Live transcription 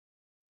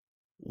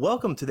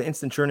Welcome to the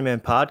Instant Journeyman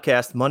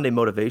Podcast Monday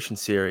Motivation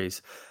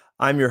Series.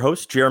 I'm your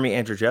host, Jeremy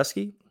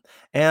Andrzejewski.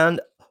 And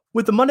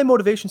with the Monday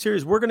Motivation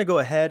Series, we're going to go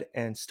ahead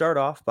and start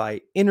off by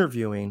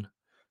interviewing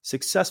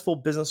successful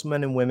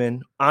businessmen and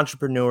women,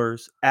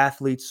 entrepreneurs,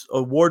 athletes,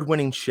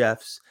 award-winning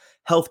chefs,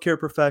 healthcare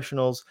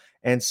professionals,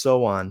 and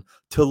so on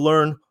to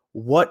learn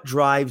what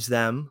drives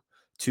them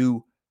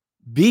to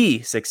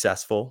be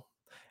successful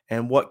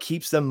and what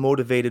keeps them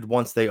motivated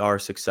once they are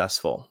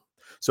successful.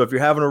 So if you're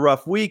having a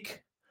rough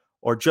week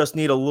or just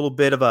need a little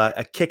bit of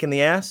a kick in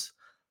the ass,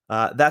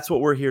 that's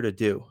what we're here to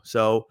do.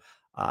 So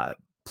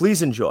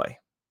please enjoy.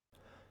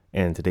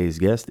 And today's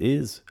guest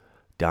is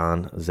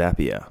Don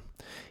Zappia.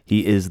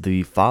 He is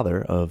the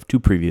father of two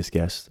previous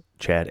guests,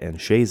 Chad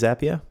and Shay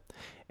Zappia,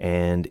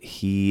 and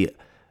he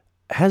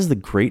has the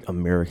great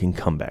American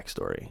comeback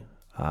story.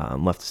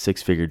 Left a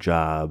six-figure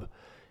job,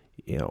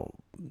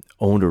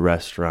 owned a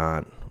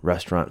restaurant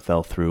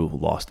fell through,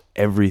 lost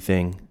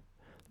everything,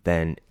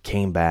 then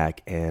came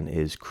back and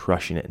is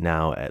crushing it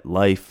now at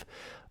life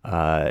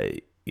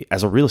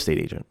as a real estate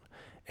agent,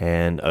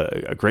 and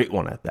a great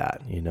one at that.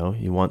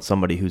 You want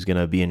somebody who's going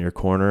to be in your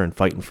corner and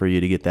fighting for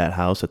you to get that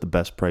house at the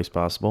best price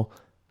possible.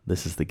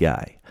 This is the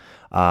guy.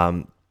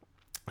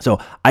 So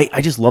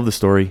I just love the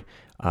story.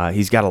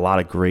 He's got a lot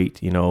of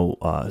great,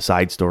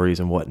 side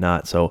stories and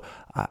whatnot. So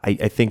I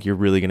think you're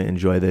really going to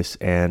enjoy this,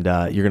 and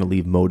you're going to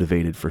leave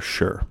motivated for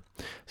sure.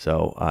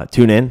 So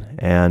tune in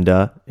and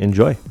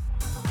enjoy.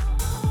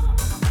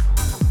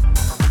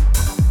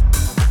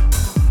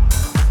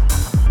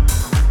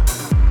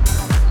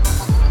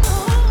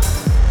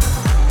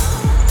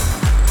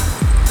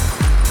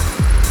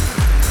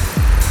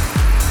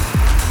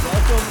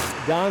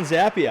 Welcome, Don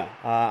Zappia.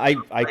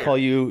 I call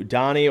you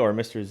Donnie or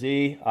Mr.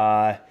 Z.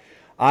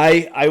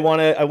 I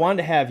wanted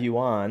to have you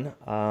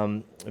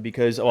on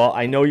because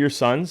I know your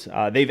sons.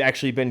 They've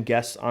actually been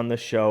guests on the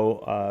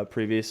show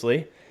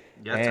previously.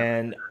 Yeah,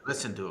 and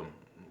listen to them.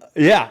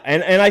 Yeah,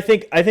 and I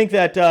think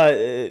that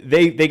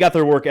they got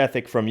their work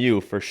ethic from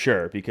you for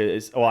sure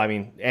because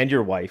and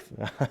your wife.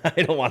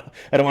 I don't want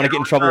to get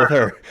in trouble with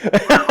her.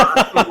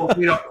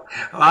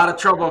 A lot of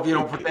trouble if you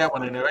don't put that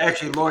one in there.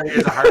 Actually, Lori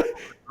is a hard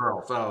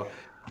girl, so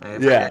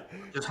Yeah.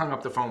 I just hung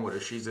up the phone with her.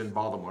 She's in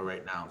Baltimore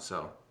right now,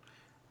 so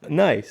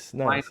Nice.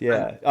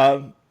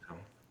 Yeah.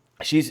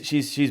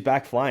 She's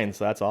back flying,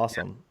 so that's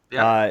awesome.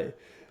 Yeah.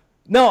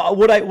 No,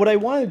 what I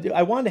wanted to do,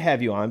 I wanted to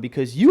have you on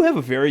because you have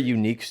a very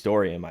unique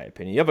story, in my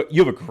opinion.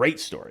 You have a great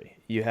story.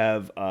 You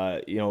have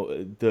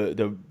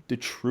the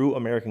true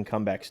American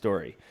comeback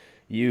story.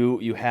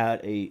 You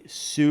had a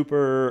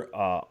super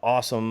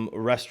awesome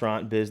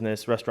restaurant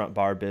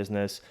bar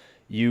business.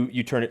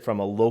 You turned it from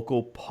a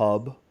local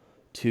pub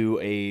to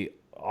a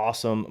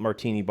awesome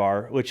martini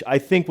bar, which I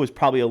think was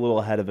probably a little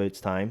ahead of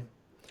its time.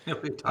 We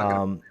were talking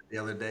about that the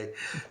other day,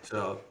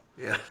 so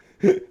yeah.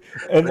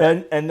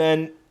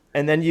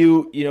 And then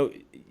you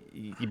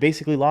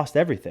basically lost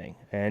everything.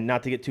 And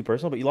not to get too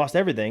personal, but you lost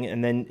everything,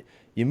 and then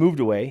you moved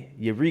away,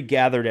 you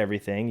regathered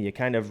everything, you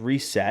kind of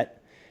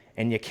reset,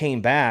 and you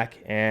came back,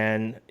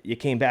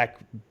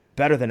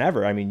 better than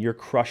ever. I mean, you're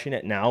crushing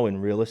it now in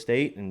real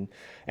estate, and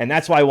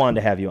that's why I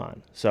wanted to have you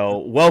on. So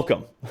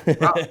welcome.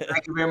 Well,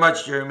 thank you very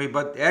much, Jeremy.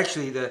 But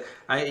actually,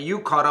 you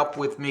caught up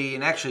with me,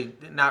 and actually,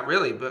 not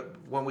really, but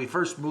when we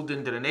first moved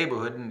into the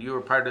neighborhood, and you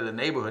were part of the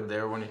neighborhood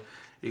there when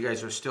you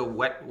guys were still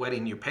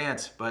wetting your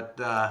pants. But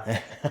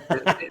the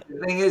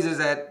thing is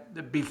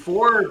that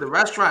before the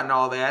restaurant and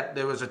all that,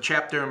 there was a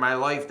chapter in my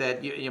life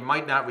that you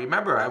might not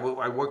remember. I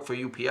worked for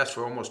UPS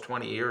for almost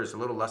 20 years, a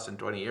little less than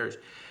 20 years.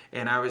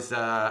 And I was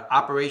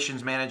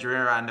operations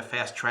manager on the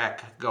fast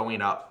track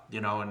going up,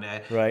 and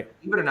Right.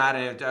 believe it or not,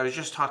 I was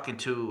just talking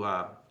to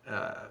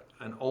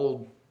an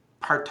old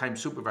part-time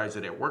supervisor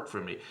that worked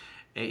for me.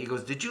 And he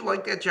goes, "Did you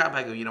like that job?"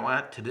 I go, "You know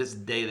what? To this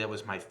day, that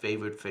was my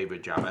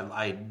favorite job.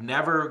 I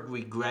never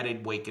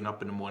regretted waking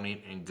up in the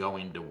morning and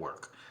going to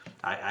work.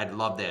 I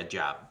love that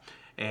job."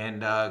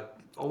 And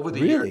over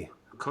the Really?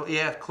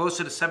 years, close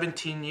to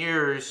 17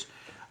 years,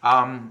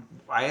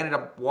 I ended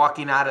up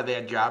walking out of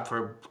that job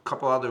for a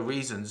couple other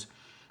reasons.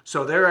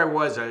 So there I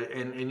was,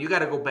 and you got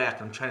to go back.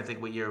 I'm trying to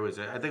think what year it was.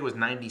 I think it was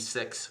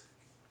 96,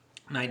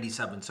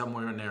 97,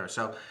 somewhere in there.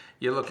 So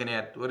you're looking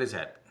at, what is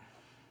that,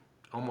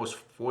 almost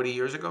 40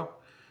 years ago?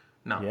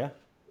 No. Yeah.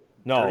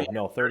 No, 30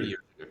 30. years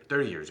ago.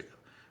 30 years ago,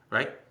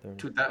 right?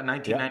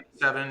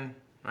 1997,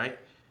 right?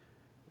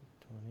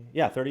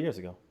 Yeah, 30 years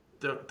ago.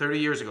 30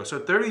 years ago. So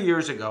 30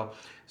 years ago,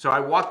 so I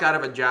walked out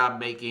of a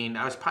job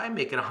I was probably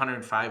making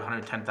 $105,000,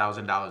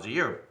 $110,000 a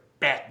year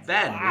back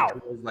then. Wow.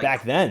 Which was like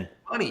Back then.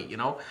 money,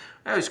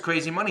 that was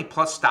crazy money,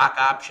 plus stock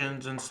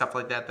options and stuff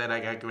like that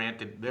I got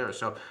granted there.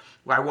 So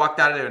I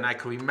walked out of there, and I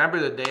can remember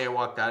the day I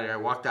walked out of there. I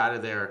walked out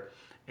of there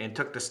and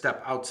took the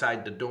step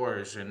outside the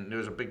doors, and there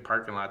was a big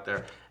parking lot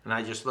there, and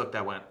I just looked.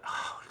 I went,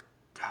 "Oh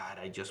God!"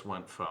 I just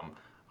went from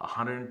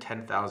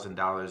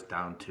 $110,000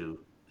 down to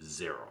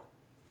zero,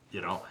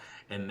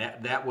 and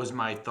that was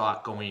my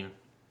thought going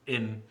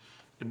in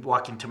and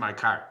walking to my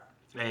car.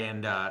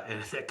 And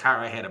that car,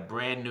 I had a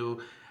brand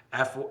new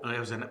it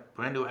was a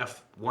brand new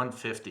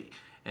F-150,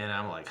 And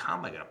I'm like, how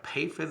am I going to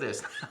pay for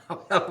this,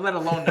 let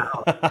alone the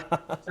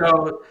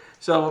house?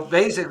 So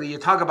basically, you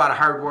talk about a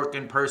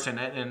hardworking person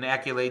and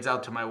accolades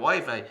out to my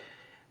wife.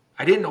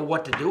 I didn't know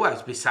what to do. I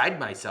was beside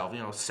myself.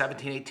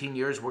 17, 18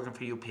 years working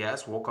for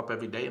UPS. Woke up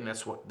every day, and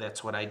that's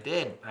what I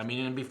did. I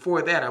mean, and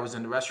before that, I was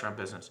in the restaurant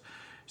business.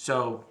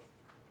 So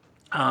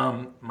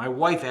my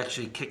wife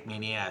actually kicked me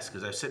in the ass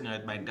because I was sitting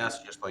at my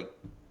desk just like,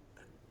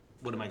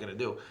 what am I going to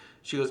do?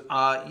 She goes,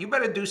 you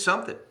better do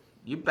something.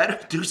 You better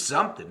do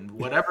something,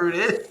 whatever it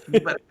is. You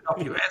better get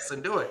off your ass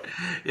and do it.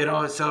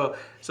 So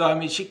I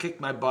mean, she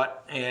kicked my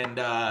butt, and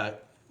I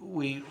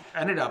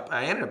ended up,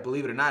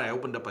 believe it or not, I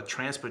opened up a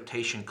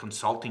transportation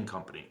consulting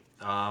company.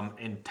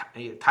 And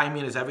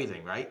timing is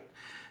everything, right?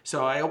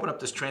 So I opened up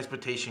this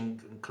transportation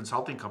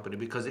consulting company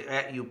because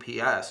at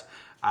UPS,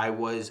 I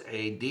was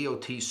a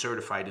DOT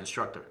certified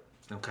instructor.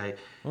 Okay.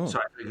 Mm, So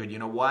I figured, you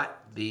know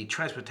what? The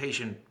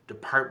transportation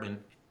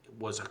department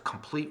was a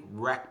complete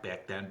wreck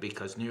back then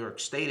because New York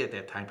State at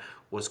that time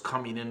was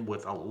coming in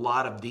with a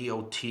lot of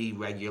DOT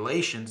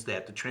regulations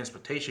that the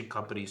transportation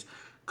companies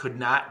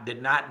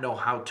did not know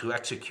how to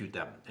execute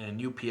them.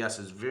 And UPS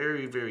is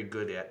very, very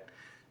good at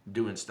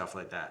doing stuff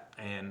like that.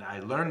 And I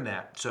learned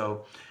that.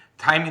 So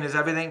timing is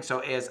everything. So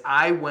as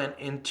I went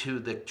into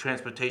the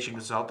transportation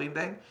consulting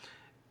thing,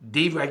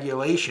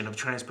 deregulation of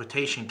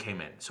transportation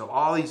came in. So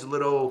all these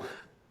little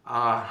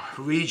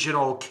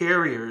regional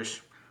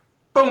carriers,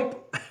 boom,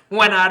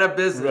 went out of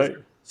business. right.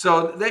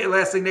 So the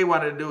last thing they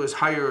wanted to do is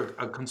hire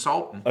a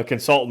consultant. A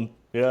consultant.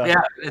 Yeah.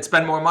 Yeah, and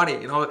spend more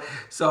money.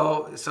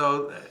 So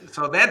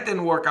that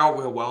didn't work out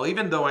real well.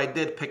 Even though I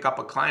did pick up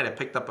a client, I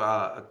picked up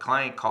a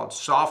client called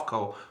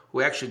Softco,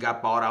 who actually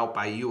got bought out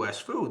by U.S.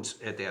 Foods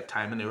at that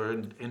time, and they were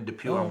in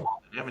Depew on Oh,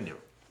 Walton Avenue.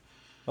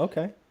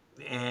 okay.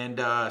 And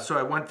so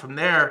I went from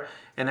there,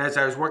 and as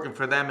I was working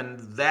for them, and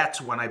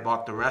that's when I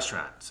bought the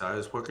restaurant. So I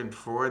was working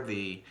for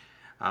the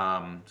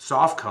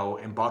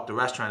Softco and bought the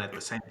restaurant at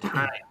the same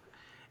time.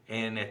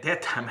 And at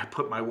that time, I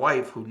put my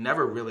wife, who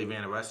never really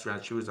ran a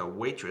restaurant, she was a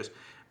waitress,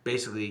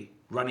 basically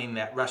running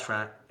that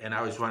restaurant, and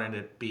I was running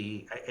it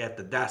be at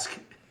the desk,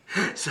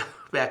 so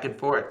back and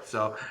forth.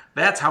 So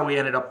that's how we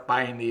ended up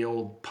buying the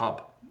old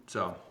pub.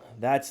 So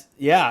That's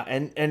yeah,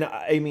 and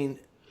I mean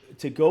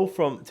to go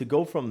from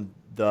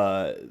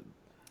the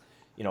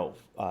you know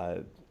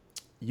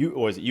you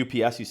or was it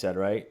UPS you said,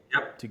 right?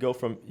 yep. To go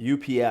from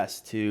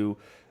UPS to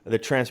the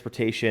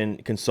transportation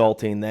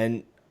consulting,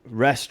 then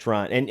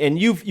restaurant, and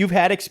you've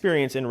had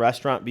experience in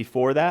restaurant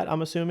before that,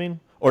 I'm assuming,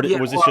 or Yeah,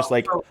 was this just well,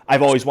 like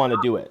I've always wanted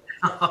to do it?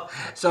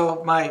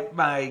 so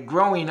my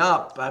growing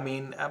up, I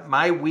mean,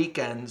 my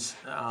weekends,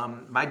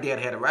 my dad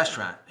had a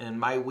restaurant, and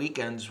my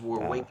weekends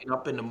were Ah, waking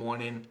up in the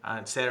morning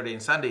on Saturday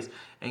and Sundays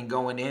and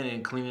going in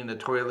and cleaning the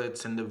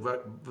toilets and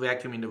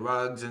vacuuming the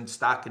rugs and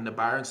stocking the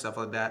bar and stuff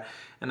like that.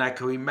 And I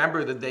can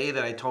remember the day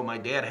that I told my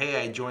dad,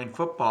 "Hey, I joined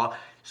football,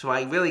 so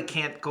I really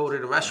can't go to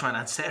the restaurant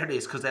on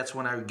Saturdays because that's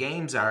when our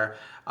games are."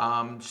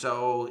 And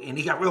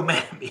he got real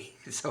mad at me.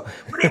 So,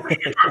 what do you mean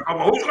you joined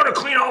football? Who's going to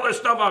clean all this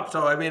stuff up?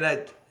 So, I mean,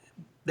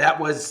 that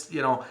was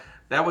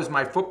that was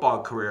my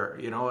football career,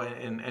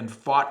 and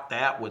fought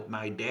that with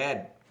my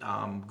dad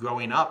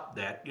growing up.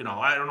 That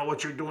I don't know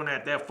what you're doing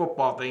at that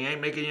football thing.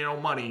 Ain't making you no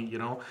money.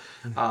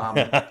 Um,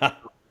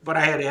 but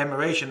I had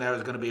admiration that I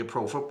was going to be a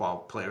pro football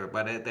player,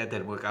 but that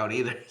didn't work out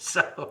either.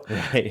 So,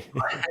 right.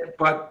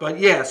 but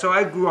yeah, so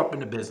I grew up in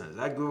the business.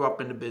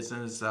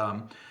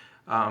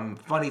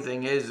 Funny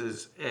thing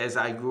is as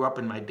I grew up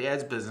in my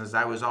dad's business,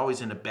 I was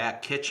always in the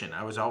back kitchen.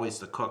 I was always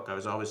the cook. I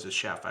was always the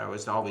chef. I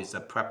was always the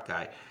prep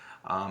guy.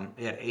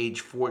 At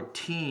age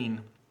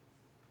 14,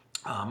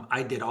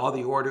 I did all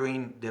the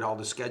ordering, did all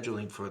the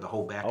scheduling for the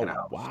whole back of the Oh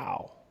house.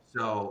 wow,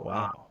 So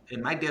wow.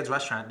 in my dad's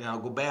restaurant,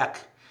 go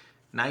back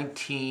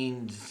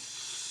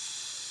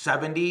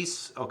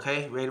 1970s,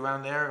 okay, right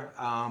around there.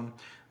 The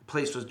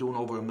place was doing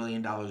over $1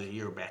 million a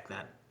year back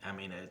then. I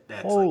mean,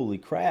 that's like Holy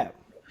crap.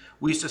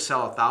 we used to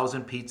sell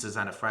 1,000 pizzas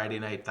on a Friday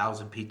night,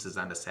 1,000 pizzas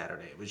on a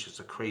Saturday. It was just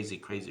a crazy,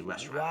 crazy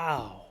restaurant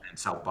Wow. in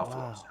South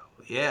Buffalo. So Wow.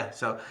 yeah,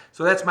 so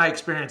that's my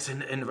experience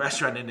in the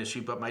restaurant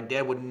industry. But my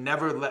dad would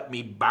never let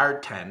me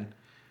bartend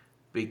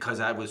because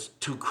I was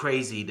too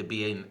crazy to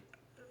be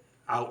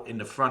out in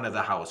the front of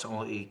the house.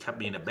 Only he kept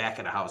me in the back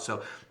of the house.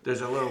 So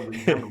there's a little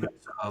resemblance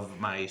of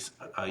my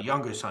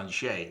younger son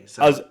Shay.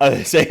 So I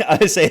was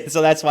say,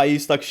 so that's why you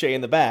stuck Shay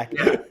in the back.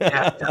 yeah,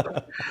 yeah.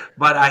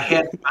 But I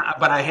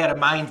had a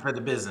mind for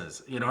the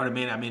business. You know what I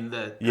mean? I mean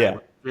I Yeah.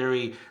 was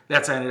very.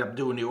 That's how I ended up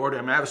doing the order.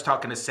 I mean, I was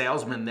talking to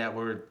salesmen that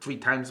were 3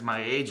 times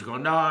my age,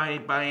 going, "No, I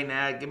ain't buying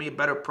that. Give me a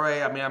better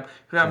price." I mean,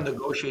 I'm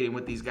negotiating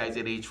with these guys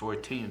at age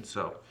 14.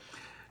 So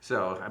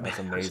I mean, That's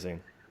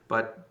amazing.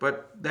 but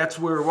that's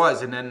where it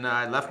was. And then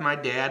I left my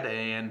dad,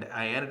 and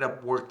I ended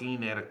up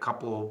working at a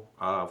couple.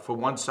 For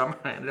one summer,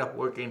 I ended up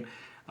working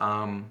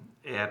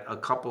at a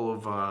couple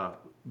of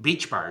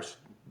beach bars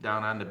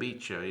down on the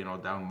beach.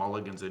 Down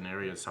Mulligan's and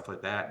area and stuff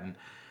like that. And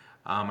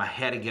I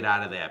had to get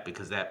out of that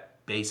because that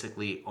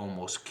basically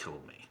almost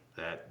killed me.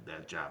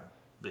 That job,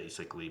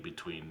 basically,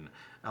 between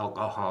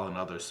alcohol and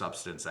other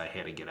substance. I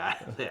had to get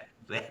out of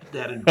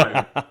that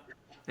environment.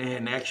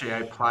 And actually, I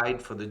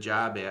applied for the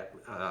job at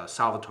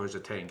Salvatore's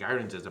Italian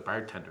Gardens as a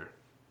bartender.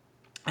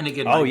 And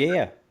again, Oh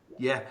yeah,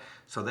 yeah,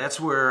 so that's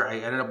where I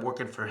ended up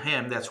working for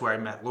him. That's where I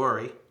met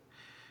Lori.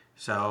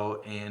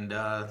 So, and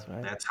that's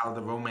right. that's how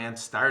the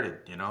romance started,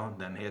 you know.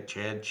 Then had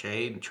Chad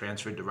Shade and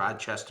transferred to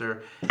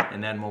Rochester.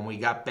 And then when we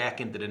got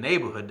back into the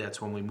neighborhood,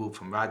 that's when we moved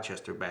from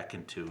Rochester back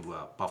into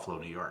Buffalo,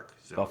 New York.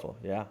 So, Buffalo.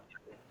 Yeah.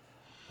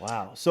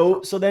 Wow.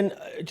 So then,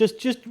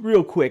 just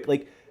real quick,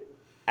 like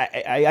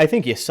I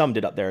think you summed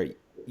it up there.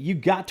 You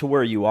got to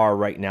where you are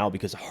right now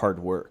because of hard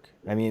work.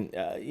 I mean,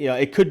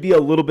 it could be a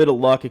little bit of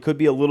luck. It could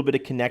be a little bit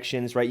of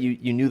connections, right?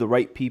 You knew the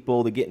right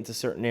people to get into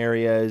certain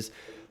areas,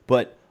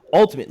 but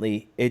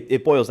ultimately,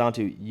 it boils down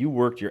to you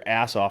worked your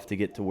ass off to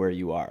get to where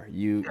you are.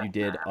 You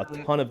did a I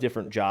mean, ton of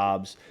different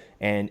jobs,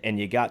 and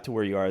you got to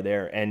where you are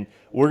there. And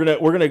we're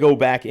gonna go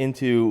back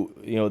into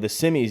the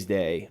Simmies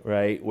day,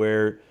 right?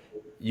 Where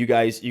you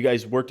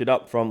guys worked it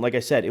up from, like I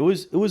said, it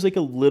was like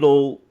a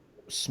little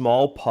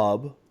small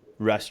pub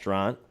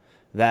restaurant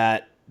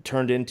that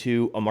turned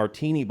into a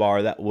martini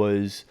bar that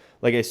was,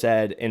 like I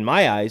said, in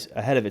my eyes,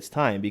 ahead of its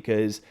time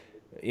because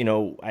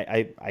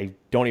I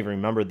don't even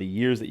remember the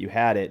years that you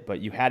had it,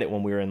 but you had it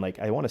when we were in, like,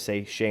 I want to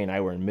say Shay and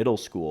I were in middle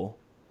school,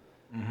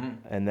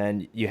 and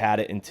then you had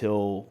it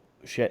until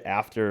shit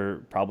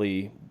after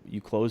probably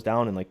you closed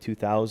down in like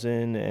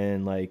 2000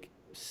 and like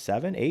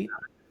seven, eight,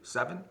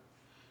 seven,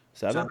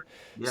 seven. seven,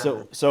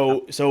 yeah.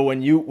 So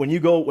when you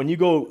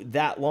go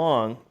that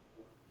long,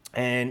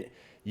 and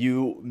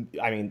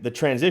I mean, the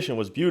transition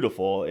was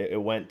beautiful. It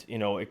went,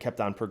 it kept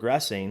on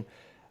progressing.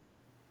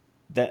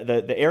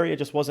 The area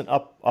just wasn't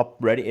up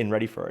ready and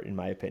ready for it, in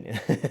my opinion.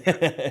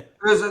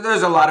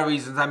 There's a lot of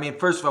reasons. I mean,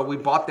 first of all, we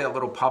bought that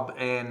little pub,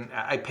 and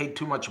I paid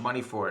too much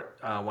money for it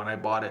when I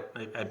bought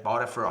it. I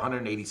bought it for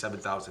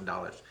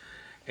 $187,000,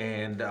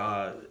 and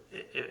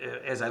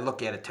as I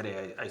look at it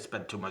today, I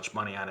spent too much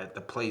money on it. The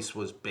place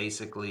was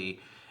basically,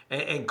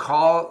 and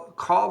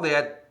call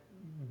that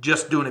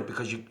just doing it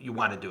because you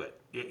want to do it.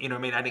 You know what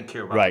I mean? I didn't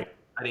care about the Right. money.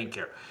 I didn't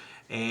care.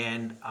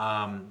 And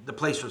the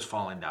place was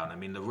falling down. I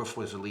mean, the roof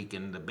was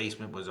leaking. The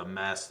basement was a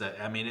mess.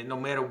 I mean, no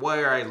matter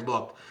where I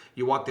looked,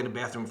 you walked in the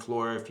bathroom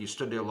floor. If you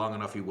stood there long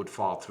enough, you would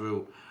fall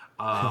through.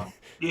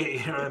 You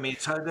know what I mean?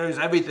 So there's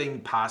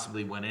everything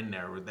possibly went in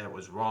there that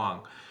was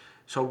wrong.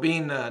 So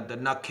being the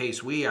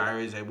nutcase we are,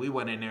 is that we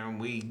went in there and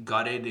we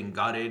gutted and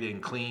gutted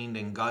and cleaned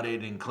and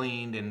gutted and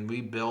cleaned and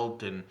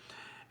rebuilt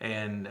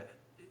and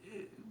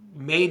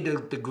made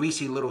the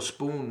greasy little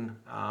spoon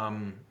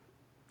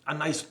a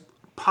nice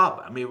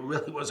pub. I mean, it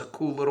really was a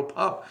cool little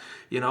pub,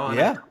 you know. And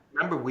I Yeah.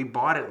 remember we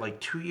bought it like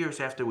 2 years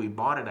after we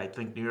bought it. I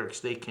think New York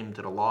State came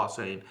to the law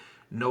saying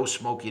no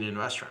smoking in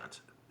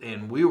restaurants,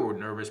 and we were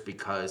nervous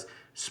because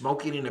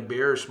smoking in a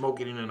beer,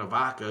 smoking in a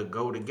vodka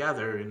go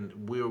together,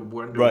 and we were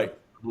wondering if Right.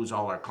 we'd lose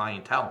all our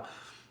clientele.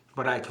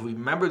 But I can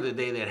remember the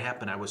day that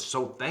happened. I was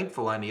so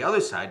thankful on the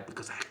other side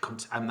because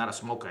I'm not a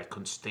smoker. I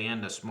couldn't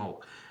stand the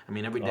smoke. I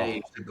mean, every day I Oh.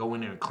 used to go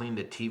in there and clean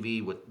the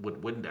TV with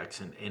Windex,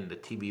 and the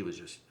TV was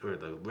just, or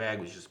the rag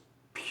was just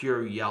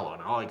pure yellow.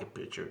 And all I could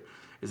picture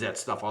is that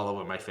stuff all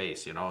over my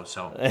face, you know?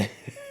 So,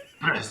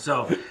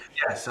 so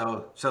yeah,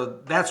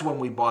 so that's when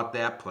we bought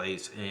that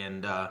place.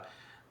 And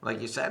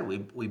like you said,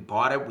 we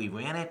bought it, we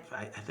ran it.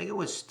 I think it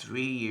was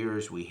 3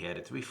 years we had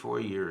it, 3, 4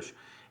 years.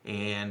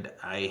 And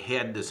I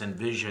had this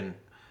envision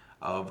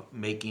of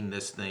making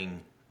this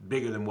thing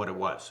bigger than what it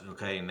was.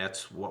 Okay, and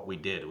that's what we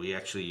did. We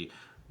actually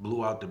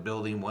blew out the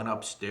building, went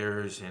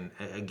upstairs, and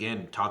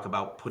again, talk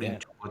about putting Yeah.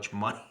 too much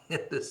money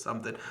into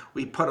something.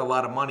 We put a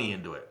lot of money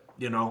into it,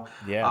 you know.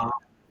 Yeah. Uh,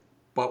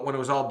 but when it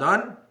was all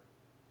done,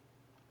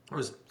 it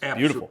was It's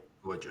absolutely beautiful.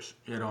 gorgeous.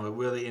 You know, it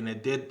really, and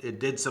it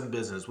did some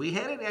business. We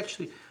had it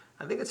actually,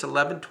 I think it's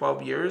 11,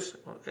 12 years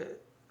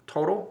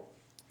total,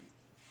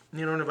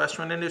 you know, in the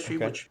restaurant industry,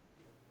 Okay. which,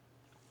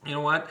 you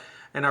know what?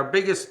 And our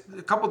biggest,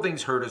 a couple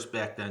things hurt us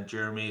back then,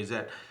 Jeremy, is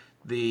that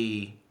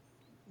the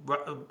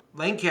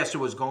Lancaster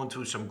was going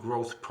through some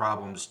growth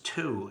problems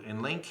too,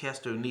 and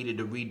Lancaster needed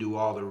to redo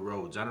all their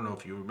roads. I don't know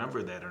if you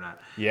remember that or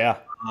not. Yeah.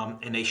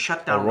 And they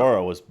shut down the,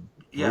 Aurora was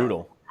yeah,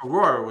 brutal.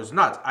 Aurora was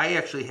nuts. I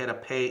actually had to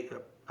pay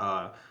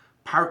uh,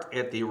 park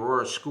at the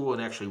Aurora school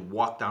and actually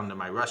walk down to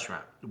my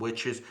restaurant,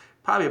 which is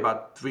probably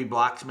about 3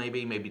 blocks,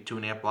 maybe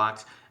 2.5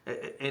 blocks.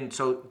 And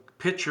so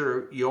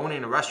picture you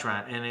owning a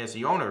restaurant, and as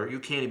the owner, you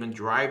can't even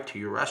drive to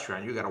your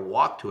restaurant. You got to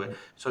walk to it.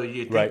 So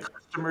you think Right.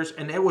 customers,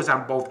 and it was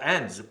on both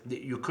ends.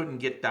 You couldn't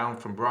get down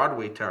from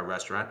Broadway to our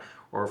restaurant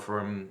or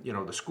from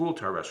the school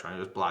to our restaurant. It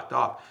was blocked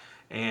off.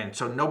 And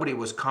so nobody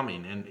was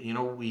coming.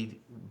 And we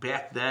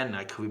back then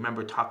I can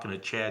remember talking to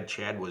Chad.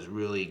 Chad was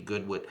really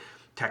good with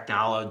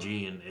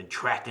technology and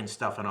tracking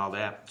stuff and all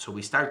that. So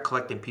we started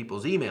collecting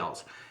people's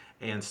emails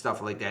and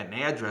stuff like that and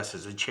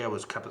addresses. And Chad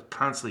was kept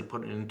constantly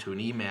putting it into an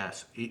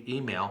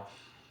email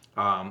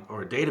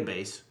or a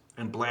database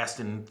and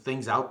blasting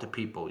things out to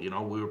people.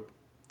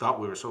 Thought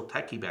we were so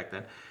techy back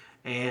then,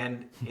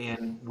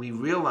 and we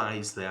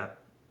realized that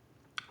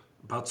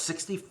About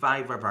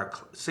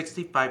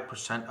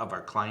 65% of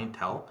our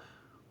clientele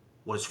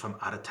was from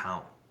out of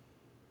town.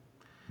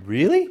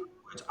 Really?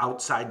 It's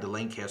outside the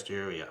Lancaster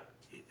area.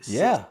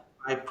 Yeah.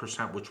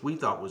 65%, which we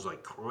thought was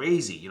like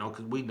crazy,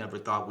 because we never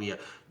thought we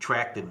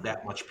attracted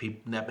that much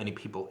people, that many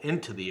people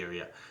into the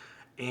area,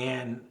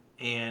 and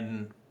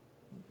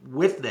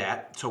with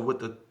that, so with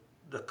the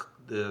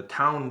the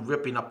town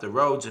ripping up the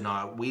roads and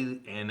all,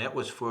 and that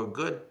was for a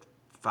good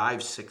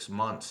 5 6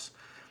 months,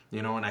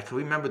 and I can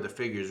remember the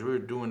figures. We were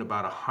doing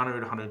about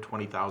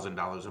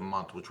 $120,000 a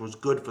month, which was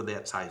good for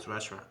that size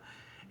restaurant,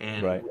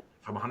 and Right.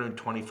 from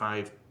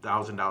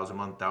 $125,000 a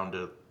month down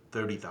to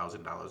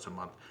 $30,000 a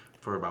month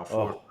for about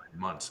four or Oh, 5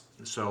 months.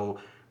 So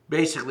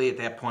basically, at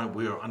that point,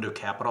 we were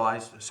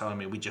undercapitalized. So I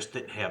mean, we just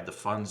didn't have the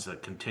funds to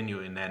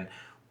continue. And then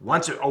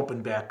once it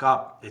opened back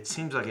up, it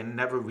seems like it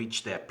never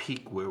reached that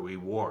peak where we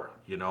were.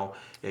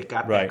 It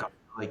got back right. up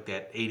like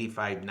that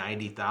 85,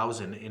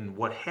 90,000. And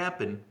what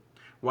happened?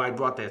 Why I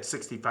brought that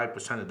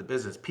 65% of the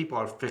business. People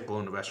are fickle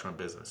in the restaurant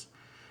business.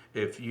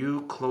 If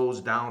you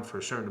close down for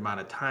a certain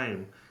amount of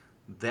time,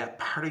 that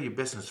part of your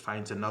business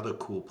finds another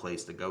cool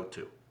place to go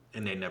to,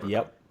 and they never come.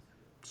 Yep.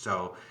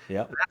 So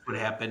Yep. that's what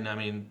happened. I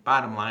mean,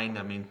 bottom line,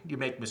 I mean, you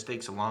make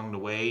mistakes along the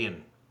way,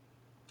 and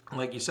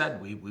like you said,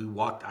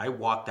 I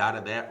walked out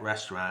of that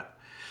restaurant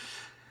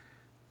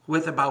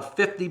with about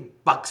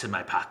 $50 in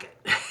my pocket.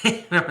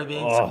 You know what I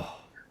mean? So Oh,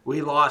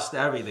 we lost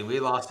everything. We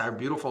lost our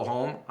beautiful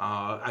home.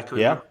 I can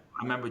yeah. remember.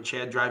 I remember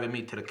Chad driving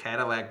me to the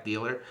Cadillac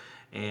dealer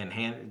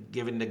and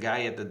giving the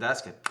guy at the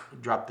desk,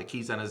 dropped the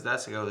keys on his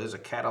desk. I go, "There's a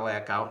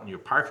Cadillac out in your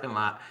parking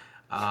lot.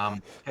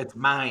 It's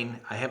mine.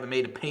 I haven't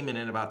made a payment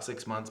in about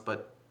 6 months,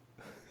 but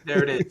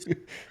there it is."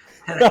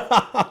 And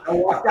I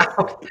walked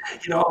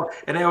out,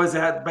 and I was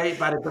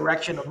by the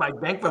direction of my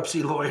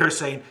bankruptcy lawyer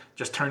saying,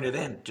 "Just turn it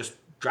in. Just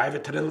drive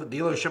it to the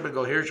dealership and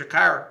go, here's your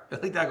car." I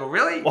think I go,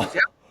 "Really?" Wow.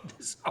 Yeah.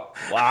 So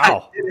I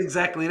Wow. did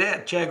exactly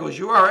that. Chad goes,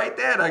 "You all right,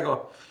 Dad?" I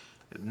go,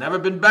 "It's never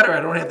been better. I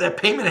don't have that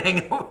payment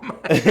hanging over my."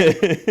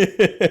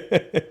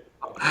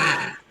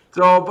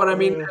 So, but I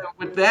mean,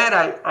 with that,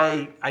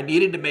 I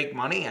needed to make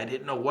money. I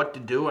didn't know what to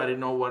do. I didn't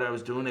know what I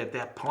was doing at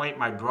that point.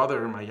 My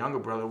younger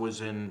brother,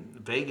 was in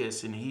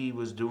Vegas, and he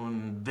was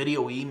doing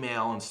video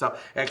email and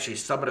stuff. Actually,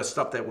 some of the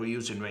stuff that we're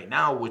using right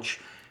now,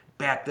 which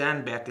back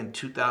then, back in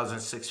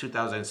 2006,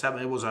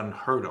 2007, it was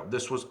unheard of.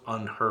 This was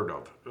unheard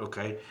of.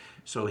 Okay.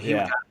 So he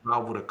got Yeah.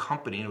 involved with a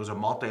company. It was a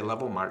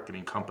multi-level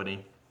marketing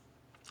company,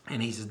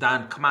 and he says,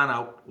 "Don, come on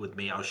out with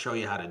me. I'll show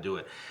you how to do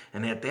it."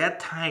 And at that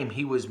time,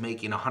 he was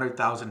making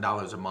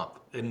 $100,000 a month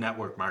in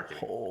network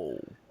marketing. Oh,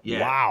 Yeah.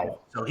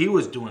 wow. So he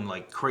was doing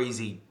like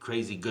crazy,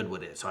 crazy good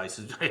with it. So I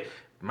said, "Hey,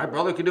 my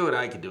brother could do it.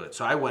 I could do it."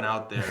 So I went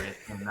out there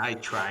and I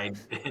tried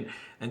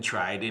and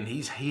tried, and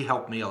he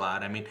helped me a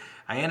lot. I mean,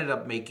 I ended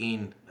up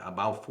making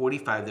about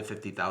 45 to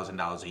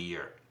 $50,000 a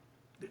year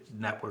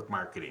network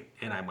marketing,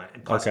 and I went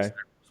and Okay.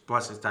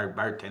 plus I started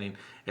bartending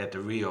at the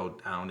Rio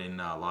down in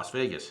Las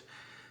Vegas.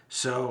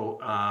 So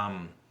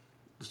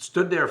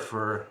stood there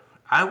for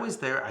I was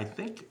there I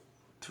think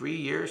 3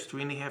 years,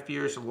 3.5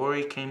 years.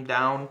 Lori came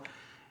down.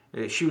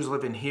 She was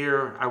living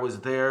here. I was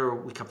there.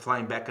 We kept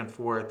flying back and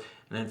forth,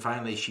 and then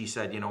finally she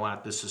said, "You know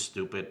what? This is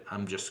stupid.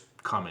 I'm just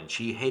coming."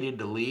 She hated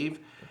to leave.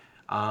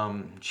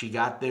 She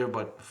got there,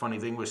 but funny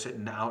thing, we're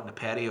sitting out in the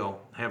patio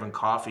having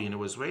coffee, and it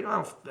was right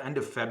around the end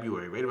of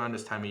February, right around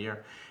this time of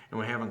year, and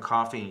we're having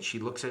coffee, and she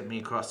looks at me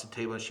across the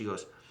table, and she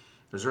goes,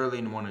 it was early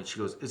in the morning, she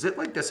goes, "Is it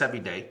like this every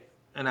day?"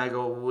 And I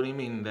go, "What do you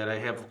mean, that I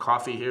have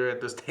coffee here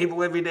at this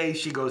table every day?"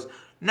 She goes,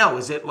 "No,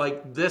 is it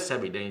like this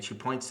every day?" And she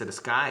points to the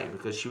sky,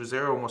 because she was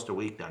there almost a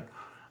week then.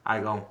 I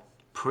go,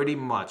 "Pretty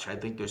much. I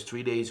think there's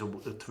 3 days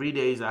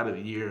out of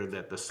the year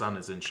that the sun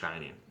isn't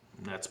shining.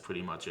 That's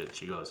pretty much it."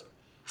 She goes,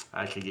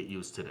 "I could get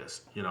used to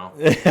this."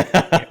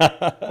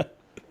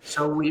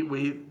 So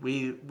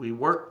we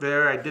worked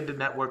there. I did the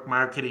network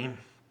marketing.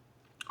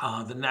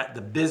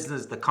 The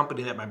business, the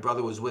company that my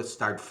brother was with,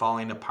 started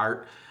falling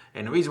apart.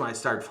 And the reason why it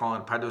started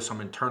falling apart, there was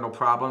some internal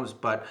problems,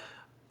 but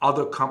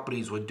other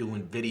companies were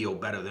doing video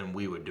better than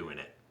we were doing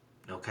it.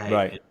 Okay,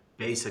 Right. and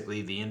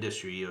basically the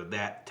industry of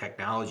that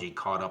technology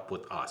caught up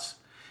with us,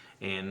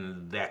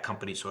 and that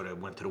company sort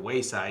of went to the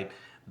wayside.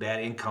 That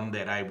income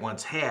that I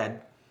once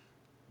had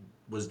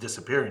was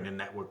disappearing in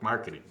network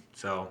marketing.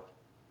 So,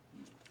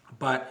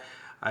 but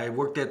I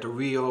worked at the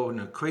Rio, and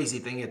the crazy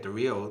thing at the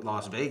Rio,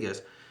 Las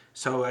Vegas.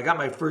 So I got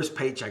my first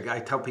paycheck. I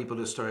tell people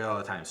this story all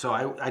the time. So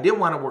I didn't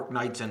want to work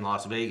nights in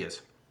Las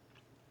Vegas.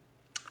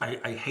 I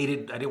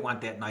didn't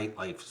want that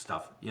nightlife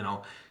stuff,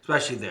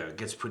 especially there. It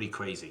gets pretty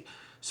crazy.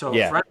 So a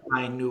Yeah. friend of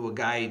mine knew a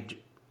guy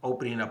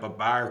opening up a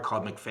bar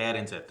called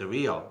McFadden's at the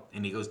Rio.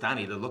 And he goes,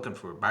 "Donnie, they're looking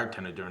for a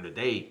bartender during the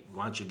day.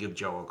 Why don't you give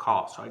Joe a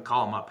call?" So I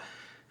call him up.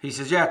 He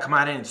says, "Yeah, come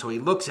on in." So he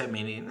looks at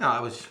me, and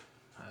I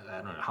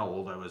don't know how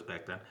old I was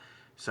back then.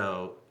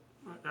 So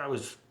I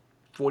was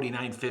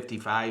 49,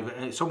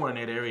 55, somewhere in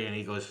that area. And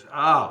he goes,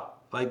 "Oh,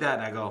 like that."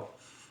 And I go,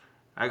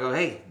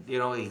 "Hey,"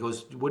 he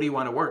goes, "What do you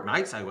want to work,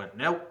 nights?" I went,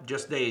 "Nope,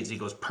 just days." He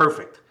goes,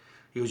 "Perfect."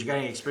 He goes, "You got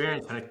any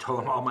experience?" And I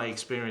told him all my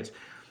experience.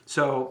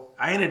 So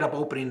I ended up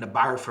opening the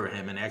bar for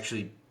him and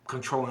actually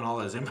controlling all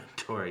his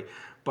inventory.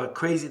 But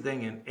crazy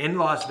thing in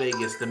Las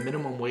Vegas, the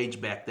minimum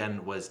wage back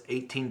then was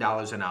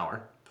 $18 an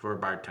hour for a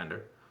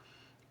bartender.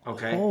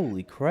 Okay.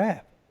 Holy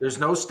crap. There's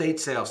no state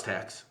sales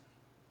tax.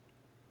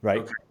 Right.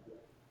 Okay.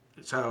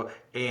 So,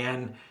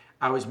 and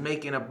I was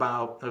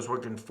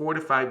working 4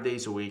 to 5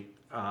 days a week,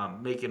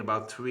 making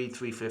about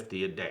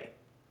 350 a day.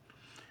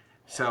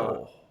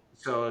 So, Oh,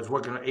 so I was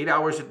working 8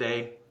 hours a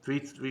day,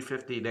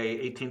 350 a day,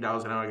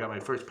 $18 an hour. I got my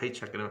first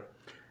paycheck, and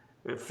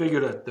it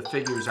figured the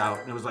figures out,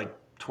 and it was like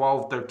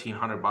 12,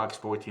 1,300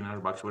 bucks, 1,400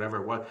 bucks, whatever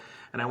it was.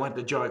 And I went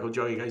to Joe. I go,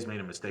 Joe, you guys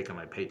made a mistake on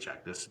my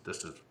paycheck. This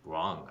is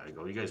wrong. I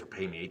go, you guys are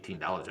paying me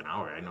 $18 an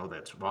hour. I know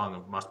that's wrong.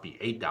 It must be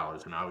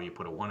 $8 an hour. You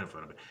put a one in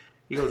front of it.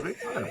 He goes, what are you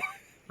talking about?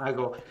 I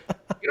go,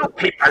 you don't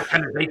pay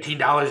bartenders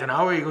 $18 an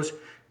hour. He goes,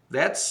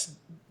 that's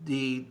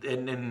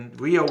and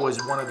Rio was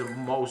one of the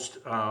most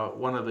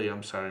one of the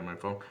I'm sorry, my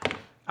phone.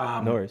 no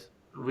Um, worries.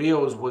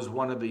 Rio's was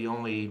one of the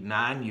only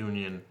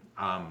non-union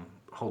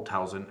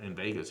hotels in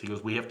Vegas. He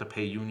goes, we have to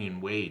pay union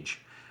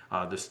wage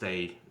to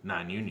stay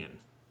non-union.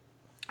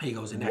 He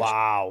goes, and actually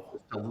Wow.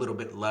 a little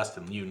bit less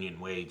than union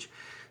wage.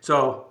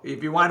 So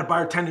if you want a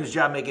bartender's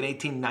job making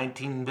 18,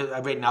 19,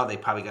 right now they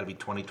probably got to be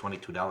 20,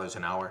 $22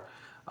 an hour.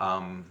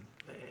 Um,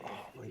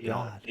 Oh my you know,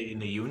 God. in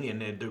the union,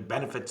 their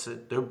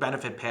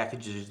benefit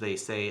packages, they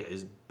say,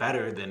 is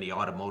better than the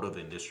automotive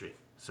industry.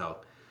 So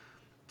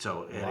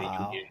at a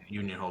Wow.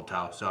 union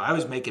hotel. So I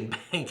was making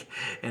bank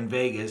in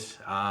Vegas.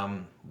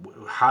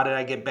 How did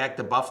I get back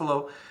to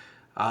Buffalo?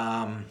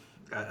 A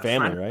Family,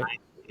 friend of right? mine.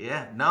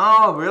 Yeah,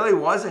 no, it really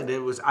wasn't. It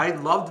was I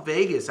loved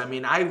Vegas. I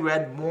mean, I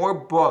read more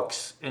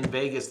books in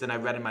Vegas than I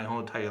read in my whole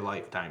entire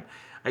lifetime.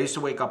 I used to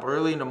wake up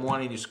early in the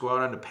morning, used to go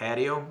out on the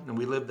patio, and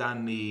we lived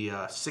on the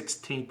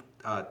 16th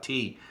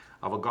tee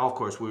of a golf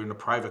course. We were in a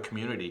private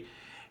community,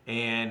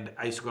 and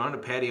I used to go on the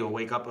patio,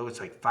 wake up. It was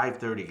like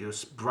 5:30. It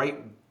was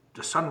bright.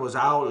 The sun was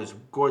out. It was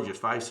gorgeous.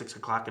 5, 6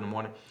 o'clock in the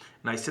morning,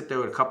 and I sit there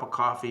with a cup of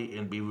coffee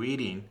and be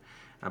reading.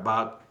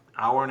 About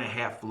hour and a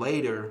half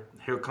later,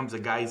 here comes the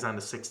guys on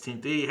the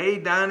 16th tee. Hey,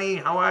 Donnie,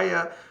 how are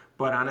you?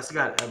 But honest to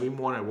God, every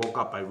morning I woke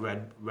up, I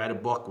read a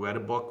book, read a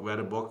book, read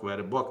a book, read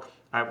a book.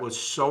 I was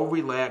so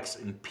relaxed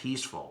and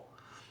peaceful.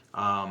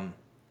 Um,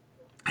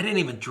 I didn't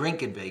even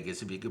drink in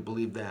Vegas, if you could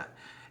believe that.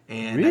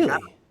 And I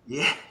got, Really?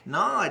 yeah,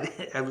 no, I,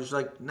 didn't. I was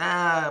like,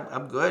 nah,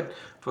 I'm good.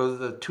 For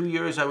the 2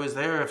 years I was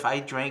there, if I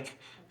drank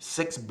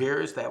 6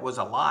 beers, that was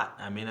a lot.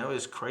 I mean, it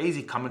was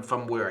crazy coming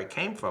from where I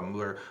came from.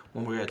 Where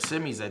when we were at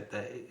Simmy's, I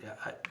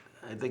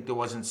think there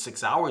wasn't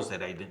 6 hours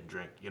that I didn't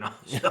drink.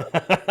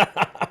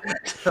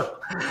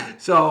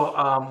 So,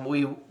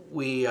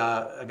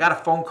 I got a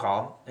phone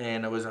call,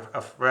 and it was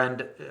a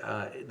friend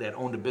that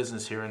owned a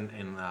business here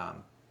in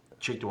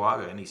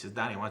Cheektowaga, and he says,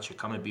 Donnie, why don't you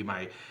come and be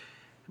my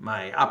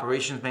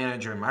operations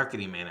manager and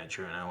marketing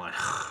manager? And I went,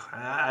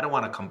 I don't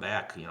want to come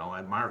back.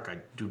 Mark, I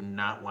do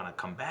not want to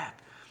come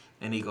back.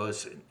 And he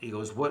goes,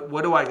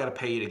 what do I got to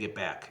pay you to get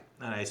back?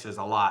 And I says,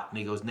 a lot. And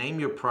he goes, name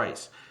your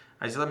price.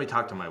 I said, let me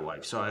talk to my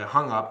wife. So I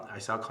hung up. I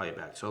said, I'll call you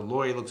back. So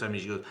Lori looks at me.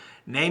 She goes,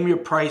 name your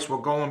price. We're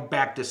going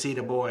back to see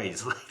the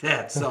boys, like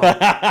that. So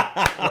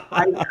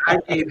I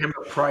gave him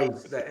a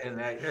price,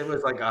 it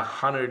was like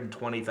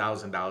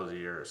 $120,000 a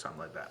year or something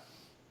like that.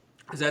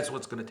 Because that's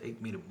what's going to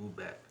take me to move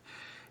back.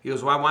 He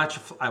goes, well,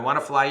 I want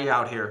to fly you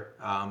out here.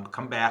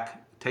 Come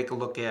back, take a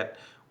look at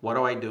what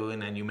do I do,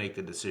 and then you make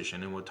the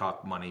decision, and we'll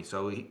talk money.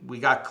 So we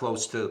got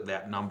close to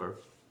that number,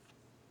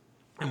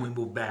 and we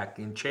moved back.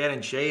 And Chad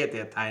and Shay at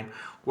that time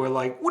were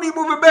like, "What are you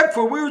moving back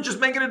for? We were just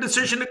making a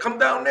decision to come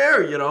down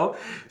there."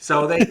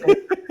 So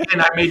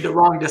and I made the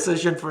wrong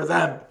decision for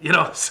them.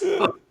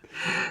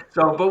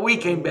 But we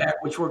came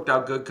back, which worked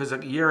out good because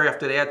a year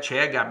after that,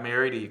 Chad got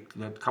married.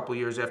 A couple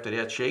years after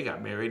that, Shay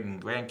got married,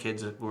 and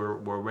grandkids were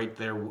right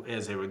there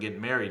as they were getting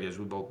married, as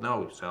we both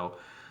know. So,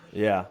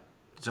 Yeah.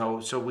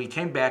 so we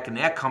came back, and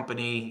that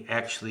company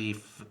actually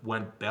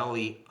went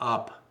belly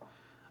up.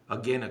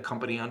 Again, a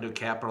company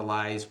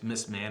undercapitalized,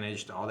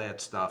 mismanaged, all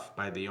that stuff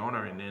by the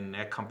owner, and then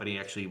that company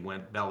actually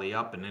went belly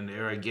up. And then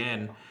there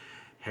again,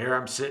 here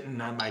I'm sitting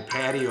on my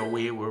patio.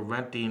 We were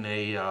renting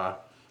a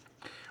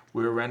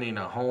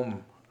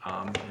home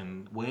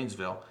in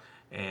Waynesville,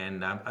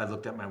 and I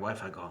looked at my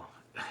wife. I go,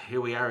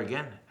 "Here we are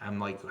again." I'm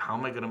like, "How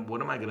am I gonna?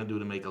 What am I gonna do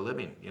to make a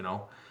living?"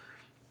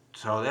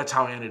 So that's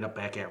how I ended up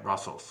back at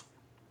Russell's.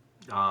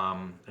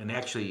 And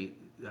actually,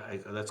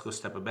 let's go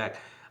step it back.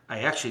 I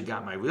actually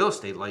got my real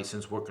estate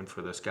license working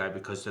for this guy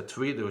because there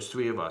was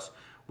three of us.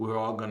 We were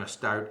all going to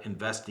start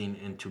investing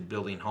into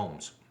building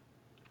homes.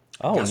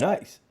 Oh, Guess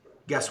nice.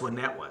 guess when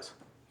that was?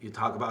 You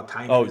talk about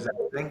timing Oh, is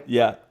everything.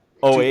 yeah.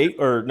 Oh Two, eight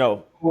or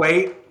no? oh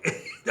 08,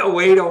 oh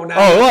 08, oh Oh,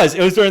 09. it was.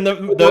 It was during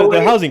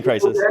the housing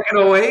crisis. Back in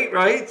 '08,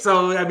 right?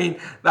 So, I mean,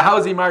 the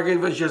housing market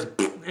was just,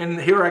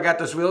 and here I got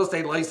this real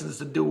estate license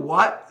to do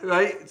what,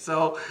 right?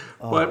 So,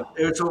 but Oh,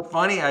 it's so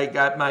funny. I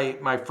got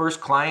my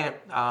first client.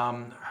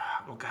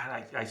 Oh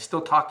God, I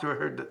still talk to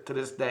her to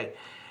this day,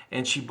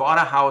 and she bought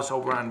a house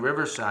over on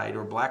Riverside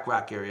or Black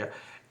Rock area,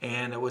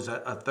 and it was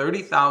a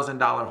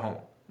 $30,000 home.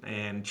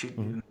 and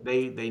Mhm.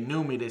 they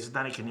knew me. They said,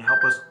 Donnie, can you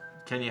help us?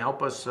 Can you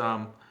help us?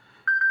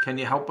 Can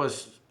you help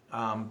us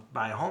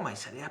buy a home? I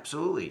said,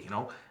 absolutely.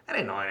 I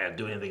didn't know I had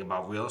to do anything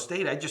about real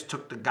estate. I just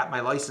got my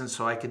license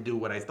so I could do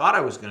what I thought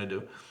I was going to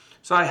do.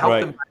 So I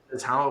helped him Right. buy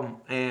this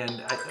home,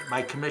 and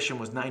my commission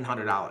was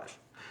 $900.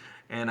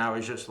 And I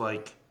was just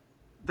like,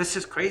 this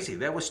is crazy.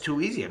 That was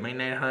too easy. I made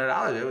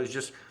 $900. It was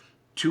just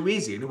too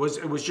easy. And it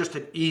was just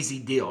an easy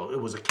deal.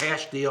 It was a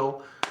cash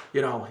deal.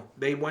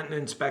 They went and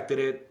inspected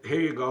it. Here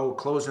you go.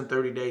 Close in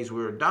 30 days.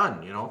 We were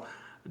done.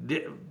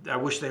 I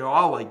wish they were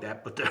all like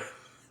that, but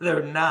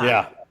they're not.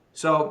 Yeah.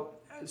 So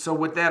so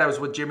with that, I was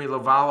with Jimmy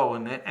Lavallo,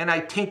 and I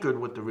tinkered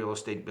with the real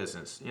estate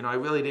business. I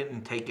really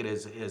didn't take it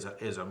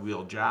as a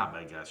real job,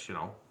 I guess.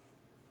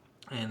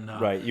 And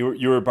Right.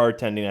 You were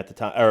bartending at the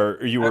time,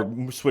 or you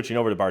were switching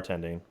over to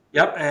bartending.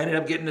 Yep, I ended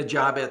up getting a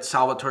job at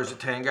Salvatore's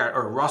Italian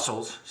or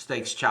Russell's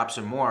Steaks, Chops,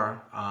 and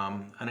More.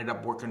 Ended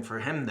up working for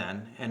him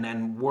then, and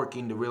then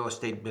working the real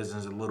estate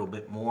business a little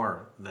bit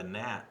more than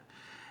that.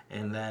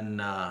 And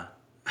then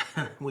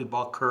we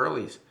bought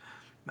Curly's.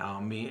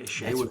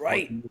 Shay That's was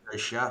right. working with our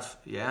chef.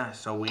 Yeah,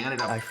 so we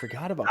ended I up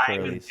forgot about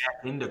diving Curly's.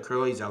 back into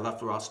Curly's. I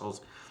left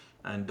Russell's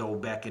and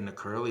dove back into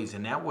Curly's,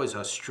 and that was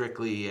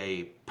strictly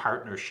a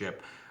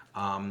partnership.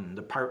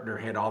 The partner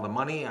had all the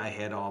money, I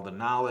had all the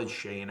knowledge,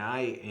 Shay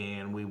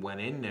and we went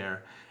in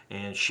there.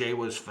 And Shay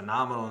was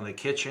phenomenal in the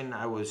kitchen.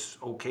 I was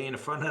okay in the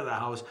front of the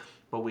house,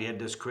 but we had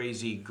this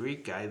crazy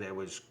Greek guy that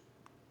was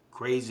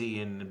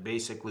crazy, and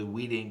basically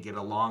we didn't get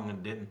along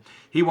and didn't.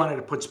 He wanted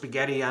to put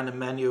spaghetti on the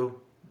menu.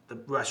 The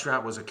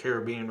restaurant was a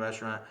Caribbean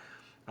restaurant.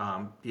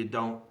 You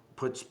don't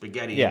put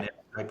spaghetti in Yeah. that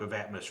type of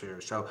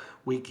atmosphere. So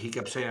he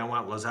kept saying, I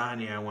want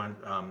lasagna, I want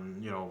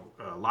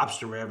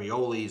lobster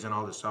raviolis and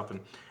all this stuff,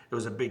 and it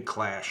was a big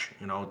clash,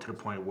 to the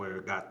point where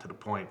it got to the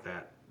point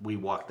that we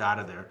walked out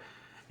of there,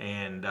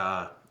 and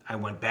I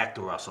went back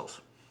to Russell's.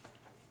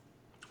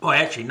 Well,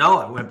 actually, no.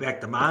 I went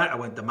back to I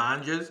went to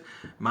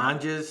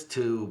Manjas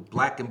to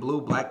Black and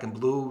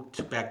Blue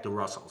to back to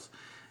Russell's.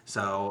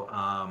 So,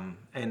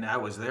 and I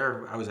was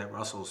there. I was at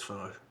Russell's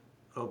for,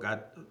 oh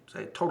God,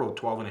 a total of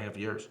 12 and a half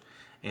years.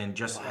 And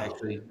just Wow.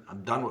 actually,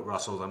 I'm done with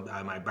Russell's.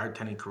 My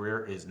bartending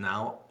career is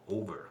now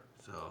over.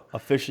 So,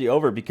 Officially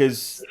over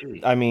because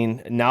I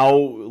mean now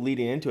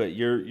leading into it,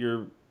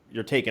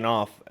 you're taking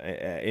off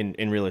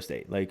in real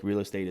estate. Like real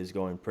estate is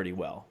going pretty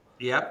well.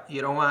 yep,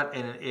 you know what?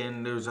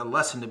 And there's a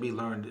lesson to be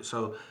learned.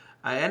 So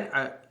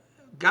I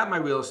got my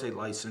real estate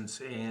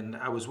license, and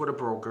I was with a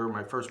broker,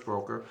 my first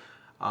broker,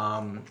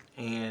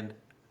 and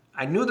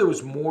I knew there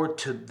was more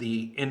to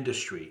the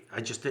industry.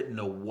 I just didn't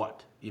know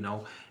what.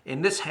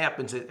 And this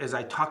happens as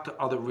I talk to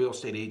other real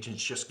estate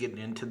agents just getting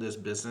into this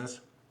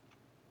business.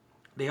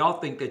 They all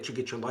think that you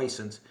get your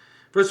license.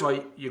 First of all,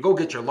 you go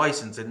get your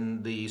license,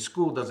 and the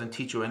school doesn't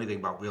teach you anything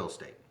about real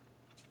estate.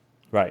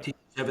 Right. Teaches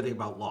everything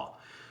about law.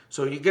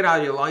 So you get out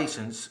of your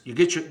license,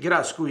 get out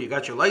of school, you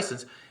got your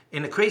license,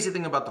 and the crazy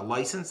thing about the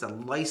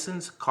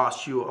license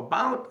costs you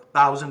about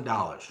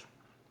 $1,000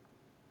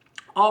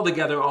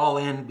 altogether, all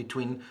in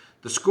between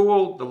the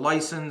school, the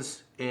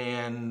license,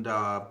 and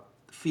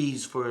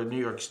fees for New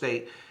York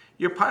State.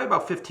 You're probably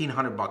about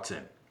 $1,500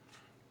 in.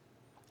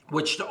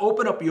 Which to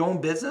open up your own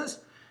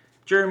business,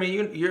 Jeremy,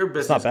 your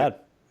It's not business, bad.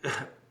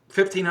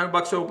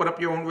 $1,500 to open up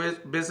your own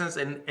business,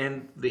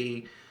 and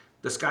the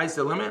sky's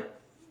the limit.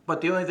 But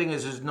the only thing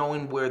is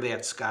knowing where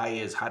that sky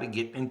is, how to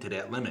get into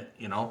that limit.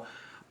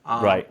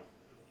 Right.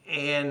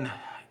 And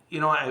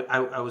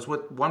I was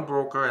with one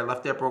broker. I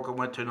left that broker,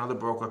 went to another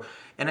broker,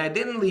 and I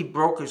didn't leave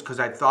brokers because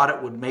I thought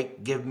it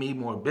would give me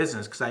more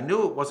business. Because I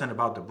knew it wasn't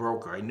about the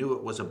broker. I knew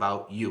it was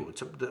about you.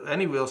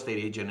 Any real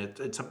estate agent.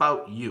 It's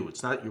about you.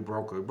 It's not your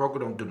broker. Your broker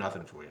don't do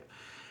nothing for you.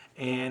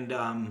 And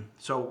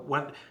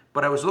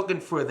but I was looking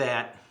for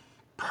that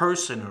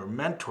person or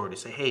mentor to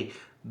say, hey,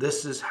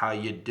 this is how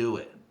you do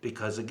it.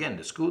 Because again,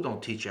 the school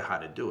don't teach you how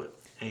to do it.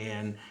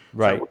 And so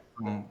I Right. went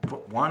from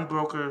one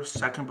broker,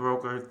 second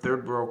broker,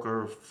 third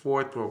broker,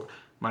 fourth broker,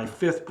 my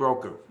fifth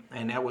broker,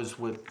 and that was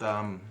with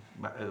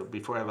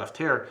before I left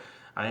here.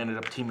 I ended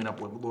up teaming up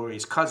with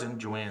Lori's cousin,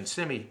 Joanne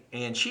Simi,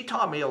 and she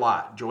taught me a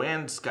lot.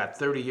 Joanne's got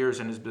 30 years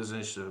in this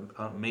business, she's an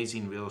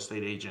amazing real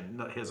estate agent,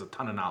 has a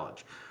ton of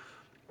knowledge.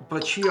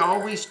 But she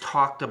always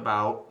talked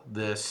about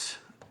this.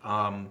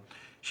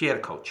 She had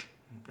a coach.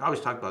 I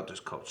always talked about this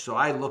coach. So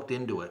I looked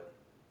into it,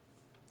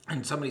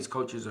 and some of these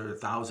coaches are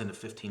 $1,000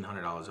 to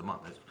 $1,500 a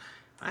month.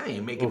 I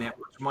ain't making Oof. that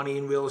much money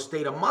in real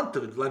estate a month,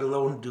 let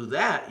alone do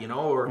that.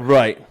 Or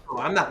Right. oh,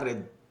 I'm not going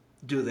to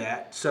do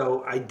that.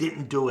 So I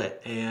didn't do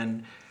it,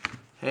 and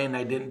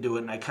I didn't do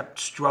it, and I kept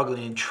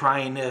struggling and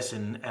trying this,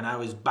 and I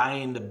was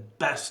buying the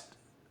best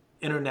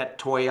internet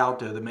toy out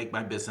there to make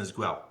my business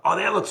grow. Oh,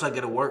 that looks like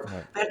it'll work.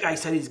 Right. That guy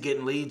said he's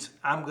getting leads.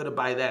 I'm going to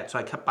buy that. So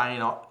I kept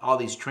buying all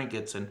these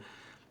trinkets and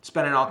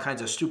spending all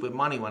kinds of stupid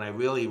money when I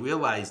really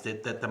realized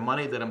that the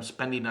money that I'm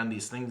spending on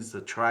these things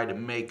to try to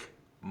make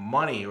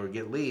money or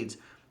get leads,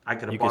 I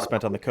could have You could bought have a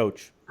spent on the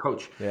coach.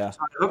 coach. Yeah. So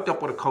I hooked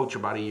up with a coach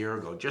about a year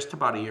ago, just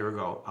about a year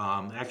ago.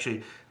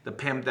 Actually, the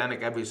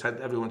pandemic,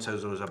 everyone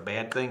says it was a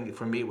bad thing.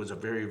 For me, it was a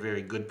very,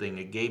 very good thing.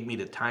 It gave me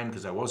the time,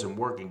 because I wasn't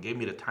working, gave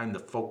me the time to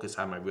focus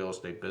on my real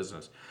estate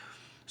business.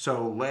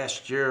 So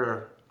last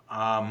year,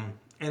 and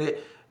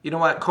it, you know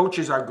what,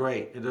 coaches are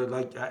great. They're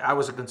like, I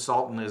was a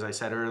consultant, as I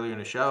said earlier in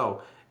the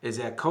show, is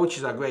that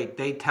coaches are great.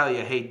 They tell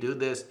you, hey, do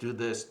this, do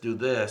this, do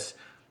this.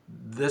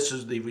 This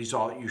is the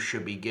result you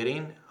should be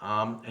getting.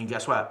 And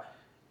guess what?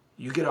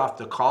 You get off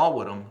the call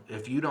with them.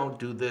 If you don't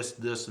do this,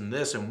 this, and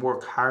this, and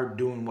work hard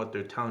doing what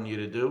they're telling you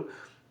to do,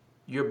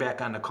 you're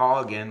back on the call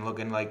again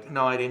looking like,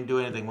 no, I didn't do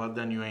anything. Well,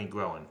 then you ain't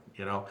growing,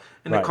 you know?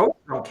 And the Right. coach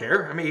don't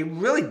care. I mean, he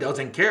really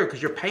doesn't care,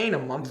 because you're paying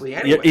him monthly Yeah,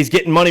 anyway. he's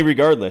getting money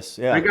regardless.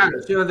 Yeah.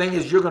 Regardless, the other thing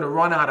is you're going to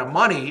run out of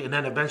money and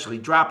then eventually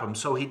drop him.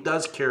 So he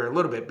does care a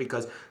little bit,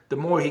 because the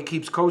more he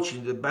keeps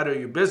coaching, the better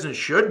your business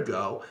should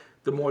go,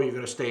 the more you're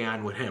going to stay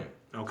on with him.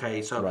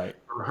 Okay, so Right.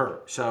 or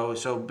her. So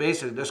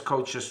basically, this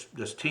coach,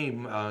 this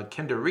team,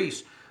 Kinder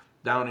Reese,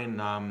 down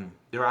in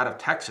they're out of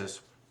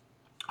Texas,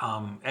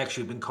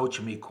 actually been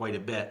coaching me quite a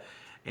bit.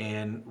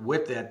 And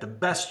with that, the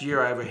best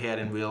year I ever had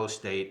in real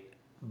estate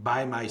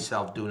by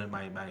myself, doing it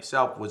by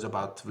myself, was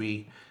about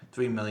 $3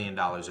 million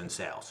in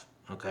sales.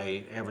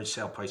 Okay, average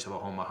sale price of a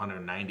home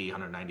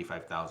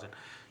 195,000.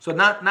 So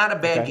not a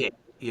bad Okay.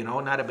 gig,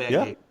 not a bad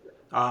Yeah. gig.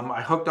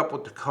 I hooked up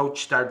with the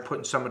coach, started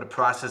putting some of the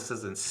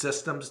processes and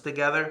systems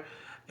together,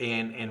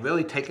 and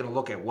really taking a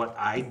look at what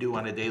I do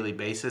on a daily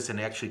basis,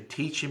 and actually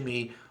teaching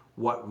me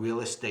what real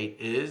estate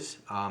is.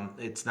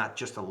 It's not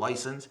just a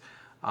license.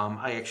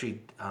 I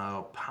actually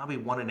probably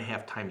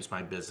 1.5 times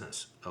my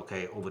business,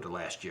 okay, over the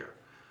last year. Wow.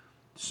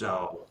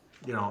 So,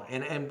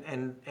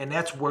 and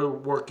that's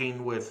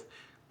where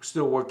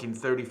still working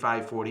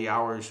 35, 40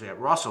 hours at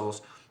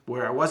Russell's,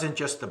 where I wasn't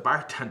just the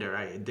bartender.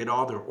 I did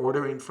all their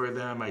ordering for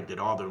them. I did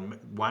all their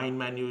wine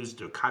menus,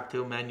 their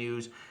cocktail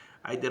menus.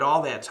 I did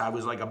all that. So I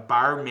was like a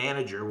bar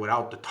manager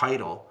without the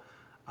title.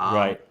 Um,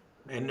 Right.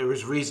 and there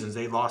was reasons.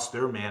 They lost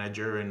their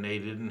manager, and they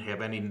didn't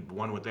have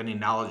anyone with any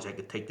knowledge that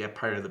could take that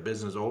part of the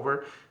business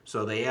over.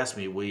 So they asked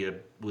me, "Will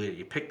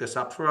you pick this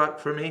up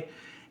for me?"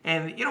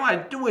 And I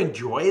do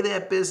enjoy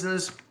that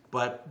business,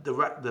 but the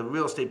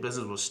real estate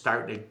business was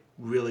starting to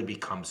really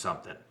become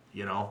something.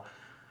 Yeah.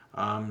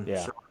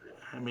 So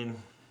I mean,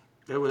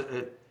 there was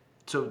it.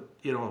 So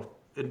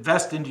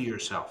invest into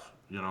yourself.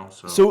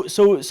 So.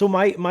 So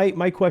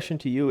my question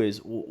to you is,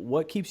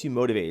 what keeps you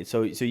motivated?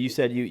 So you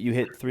said you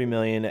hit 3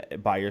 million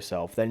by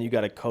yourself, then you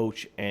got a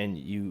coach and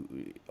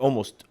you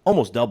almost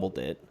doubled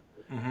it,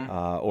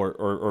 or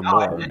Oh, I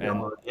more, did and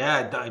double it.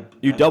 Yeah,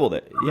 you doubled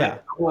it. Yeah.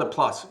 double it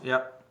plus.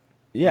 Yep.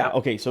 Yeah. Yep.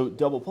 Okay. So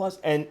double plus,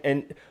 and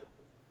and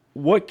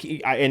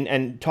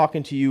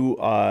talking to you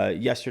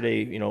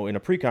yesterday, in a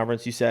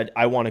pre-conference, you said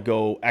I want to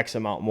go X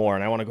amount more,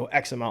 and I want to go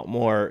X amount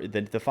more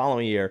the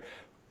following year.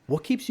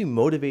 What keeps you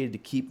motivated to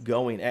keep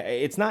going?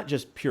 It's not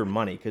just pure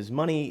money, because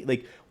money,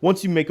 like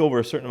once you make over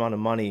a certain amount of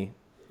money,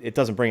 it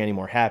doesn't bring any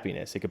more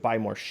happiness. It could buy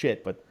more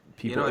shit, but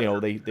You people, know,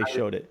 they I,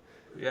 showed it.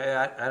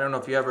 yeah, I don't know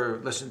if you ever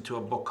listened to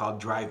a book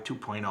called Drive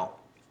 2.0,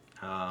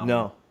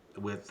 No.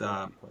 with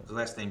the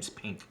last name's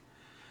Pink.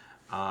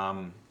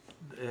 Um,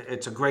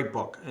 it's a great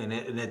book, and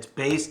it's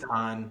based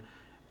on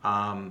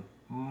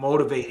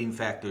motivating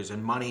factors,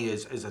 and money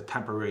is a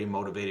temporary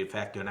motivating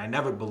factor. And I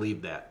never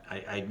believed that.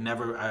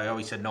 I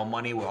always said, no,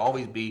 money will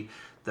always be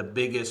the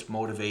biggest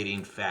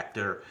motivating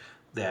factor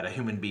that a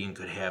human being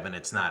could have, and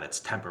it's not.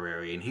 It's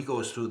temporary. And he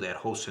goes through that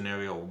whole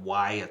scenario,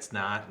 why it's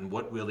not, and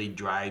what really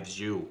drives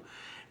you,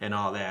 and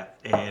all that.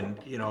 And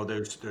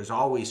there's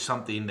always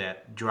something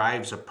that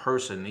drives a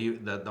person,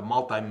 the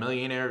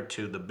multimillionaire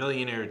to the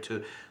billionaire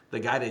to the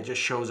guy that just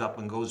shows up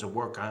and goes to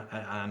work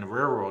on the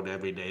railroad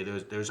every day.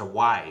 There's a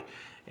why,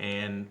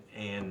 and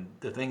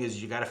the thing is,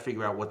 you got to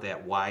figure out what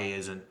that why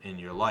is in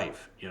your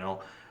life.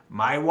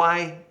 My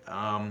why,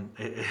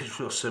 it's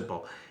real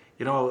simple.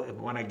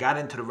 When I got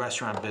into the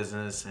restaurant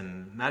business,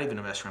 and not even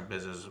the restaurant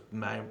business,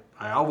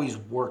 I always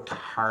worked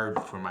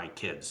hard for my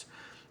kids.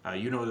 The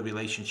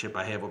relationship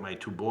I have with my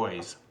two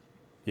boys.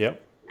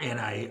 Yep. And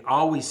I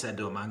always said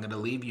to them, I'm going to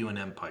leave you an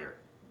empire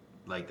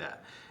like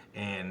that.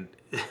 And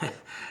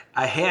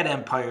I had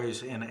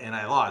empires, and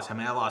I lost. I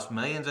mean, I lost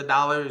millions of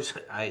dollars.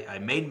 I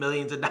made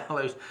millions of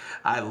dollars.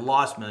 I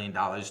lost $1 million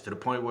to the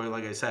point where,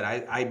 like I said,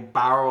 I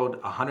borrowed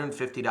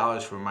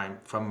 $150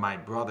 from my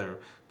brother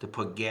to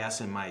put gas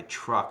in my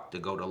truck to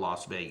go to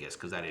Las Vegas,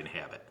 because I didn't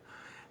have it.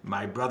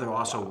 My brother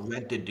also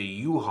rented the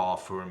U-Haul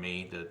for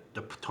me,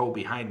 the tow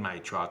behind my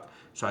truck,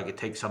 so I could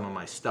take some of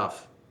my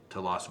stuff to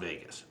Las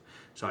Vegas.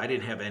 So I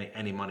didn't have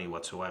any money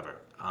whatsoever.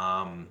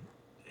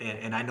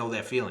 And I know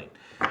that feeling.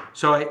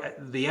 So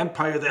the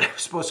empire that I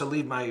was supposed to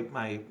leave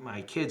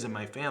my kids and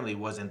my family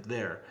wasn't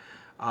there.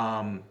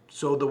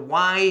 So the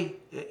why,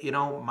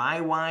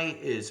 my why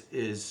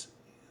is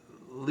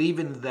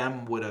leaving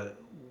them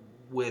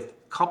with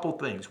couple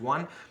things.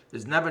 One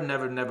is never,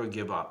 never, never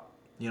give up.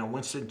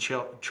 Winston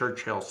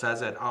Churchill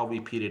says it. I'll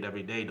repeat it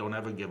every day. Don't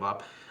ever give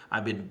up.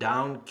 I've been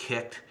down,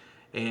 kicked,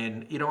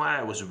 And you know what?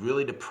 I was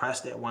really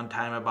depressed at one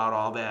time about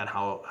all that,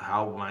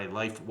 how my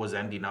life was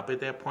ending up at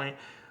that point.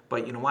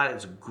 But you know what?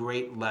 It's a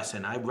great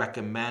lesson. I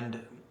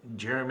recommend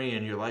Jeremy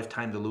in your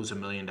lifetime to lose $1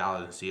 million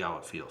and see how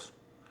it feels.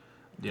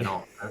 You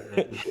know,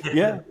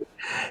 Yeah.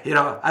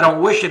 I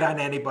don't wish it on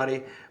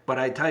anybody, but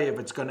I tell you, if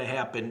it's going to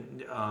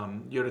happen,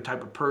 you're the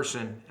type of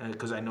person,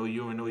 because I know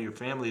you and know your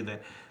family,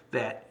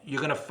 that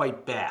you're going to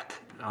fight back.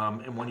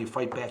 And when you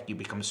fight back, you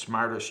become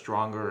smarter,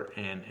 stronger,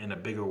 and a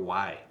bigger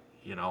why.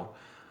 You know,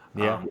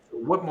 Yeah.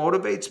 what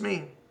motivates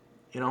me?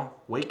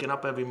 Waking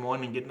up every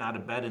morning, getting out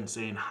of bed, and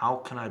saying, "How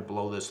can I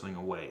blow this thing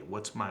away?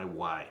 What's my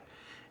why?"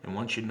 And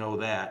once you know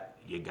that,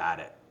 you got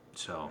it.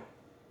 So.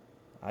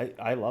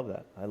 I love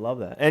that. I love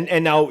that.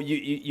 And now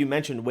you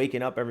mentioned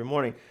waking up every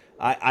morning.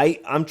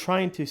 I'm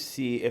trying to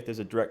see if there's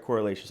a direct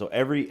correlation. So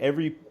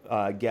every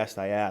guest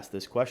I ask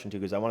this question to,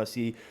 because I want to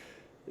see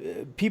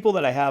people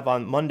that I have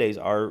on Mondays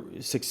are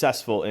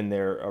successful in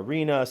their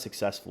arena,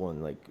 successful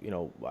in, like,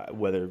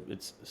 whether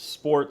it's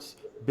sports,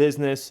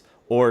 business,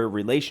 or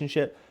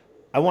relationship.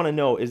 I want to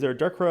know, is there a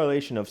direct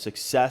correlation of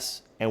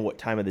success and what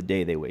time of the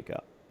day they wake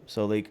up?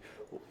 So, like,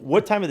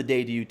 what time of the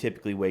day do you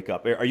typically wake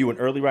up? Are you an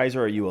early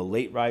riser? Are you a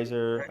late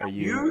riser? Are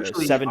you a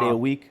Usually, 7 day a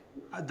week?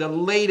 the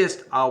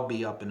latest I'll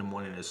be up in the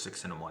morning is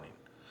 6 in the morning.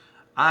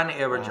 On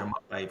average, I'm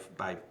Wow.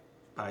 up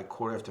by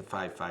quarter after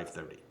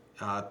 5:30.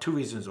 Two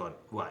reasons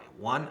why.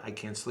 One, I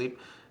can't sleep.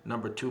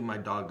 Number two, my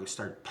dog will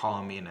start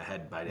pawing me in the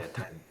head by that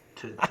time.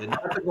 To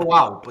not to go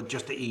out, but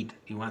just to eat.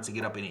 He wants to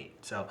get up and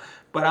eat. So,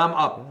 but I'm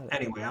up Got it.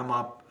 anyway. I'm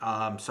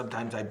up.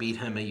 Sometimes I beat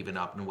him even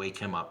up and wake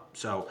him up.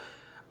 So,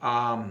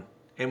 um,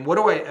 and what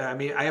do I? I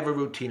mean, I have a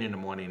routine in the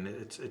morning.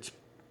 It's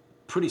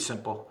pretty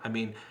simple. I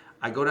mean,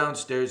 I go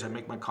downstairs, I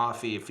make my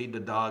coffee, I feed the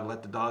dog,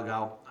 let the dog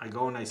out. I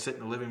go and I sit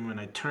in the living room and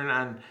I turn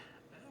on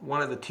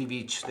one of the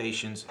TV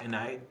stations and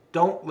I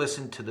don't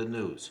listen to the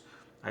news.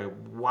 I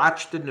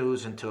watch the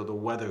news until the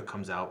weather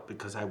comes out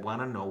because I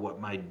want to know what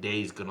my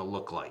day is going to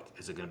look like.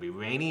 Is it going to be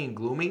rainy and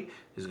gloomy?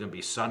 Is it going to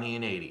be sunny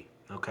and 80?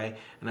 Okay.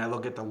 And I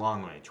look at the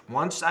long range.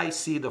 Once I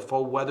see the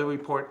full weather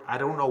report, I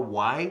don't know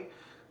why,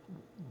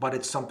 but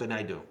it's something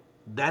I do.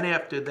 Then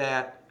after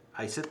that,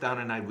 I sit down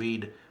and I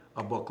read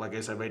a book. Like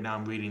I said, right now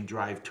I'm reading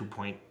Drive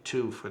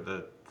 2.2 for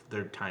the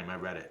third time I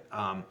read it.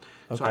 So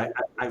I, Okay.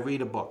 I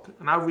read a book,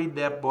 and I'll read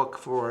that book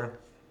for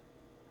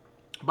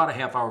about a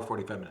half hour,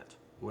 45 minutes,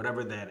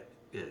 whatever that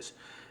is.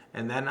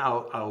 And then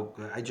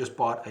I just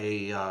bought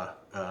a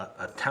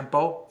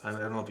Tempo. I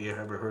don't know if you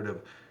ever heard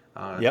of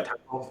Yep.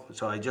 Tempo.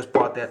 So I just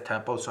bought that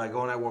Tempo. So I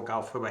go and I work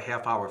out for about a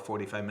half hour,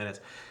 45 minutes.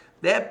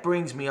 That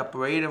brings me up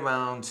right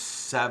around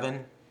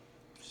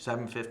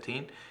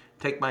 7:15.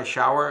 Take my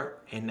shower,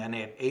 and then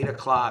at 8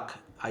 o'clock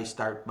I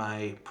start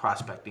my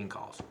prospecting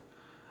calls.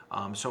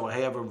 So I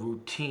have a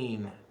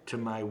routine to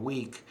my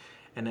week,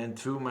 and then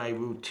through my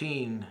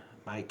routine,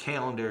 my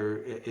calendar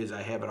is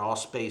I have it all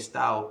spaced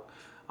out.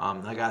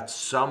 I got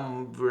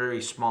some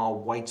very small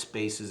white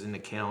spaces in the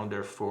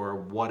calendar for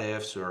what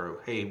ifs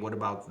or hey, what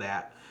about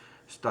that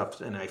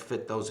stuff, and I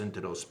fit those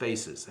into those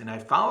spaces. And I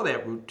follow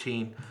that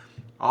routine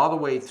all the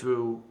way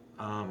through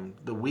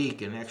the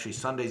week. And actually,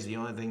 Sunday's the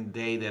only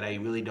day that I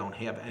really don't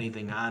have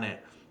anything on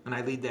it, and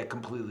I leave that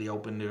completely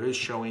open. There is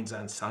showings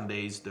on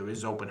Sundays, there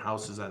is open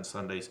houses on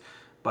Sundays,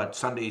 but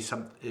Sundays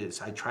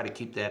is I try to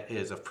keep that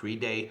as a free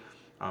day.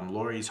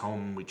 Lori's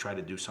home, we try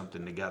to do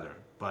something together.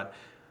 But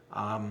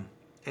and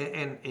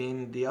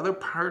the other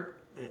part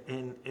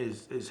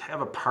is have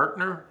a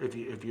partner if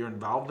you're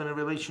involved in a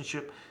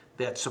relationship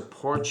that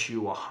supports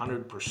you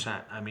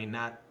 100%. I mean,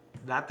 not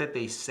that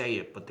they say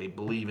it, but they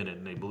believe in it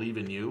and they believe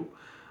in you,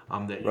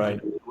 that you're going Right.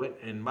 to do it.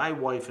 And my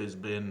wife has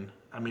been,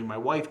 I mean, my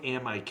wife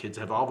and my kids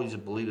have always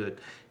believed that,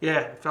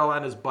 yeah, fell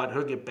on his butt,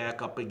 he'll get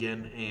back up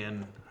again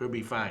and he'll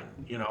be fine,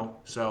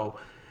 So,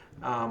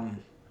 um,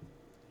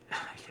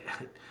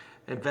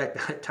 in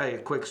fact, I tell you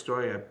a quick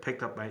story. I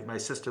picked up my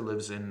sister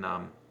lives in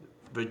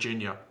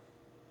Virginia,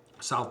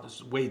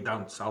 south, way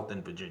down south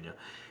in Virginia,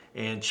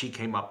 and she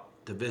came up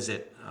to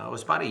visit. It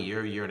was about a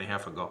year and a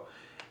half ago,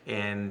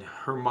 and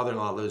her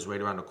mother-in-law lives right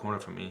around the corner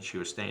from me, and she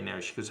was staying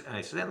there. She goes, and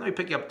I said, "Hey, let me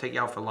pick you up, take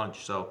you out for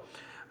lunch." So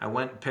I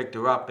went and picked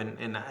her up,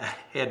 and I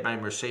had my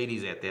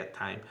Mercedes at that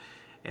time,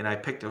 and I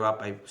picked her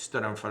up. I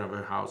stood in front of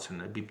her house,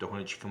 and I beeped the horn,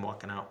 and she came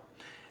walking out,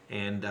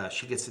 and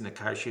she gets in the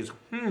car. She goes,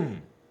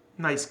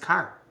 nice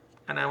car.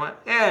 And I went,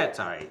 yeah, it's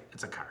all right.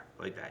 It's a car,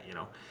 like that.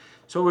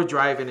 So we're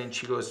driving, and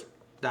she goes,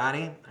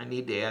 Donnie, I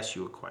need to ask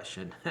you a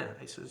question.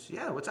 I says,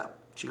 yeah, what's up?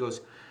 She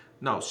goes,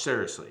 no,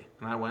 seriously.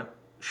 And I went,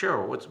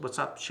 sure, what's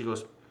up? She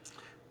goes,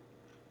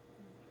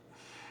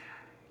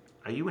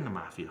 are you in the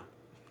mafia?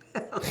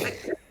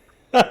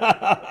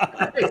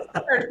 I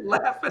started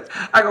laughing.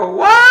 I go,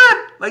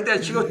 what? Like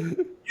that. She goes,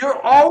 you're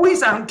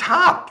always on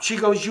top. She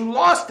goes, you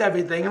lost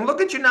everything. And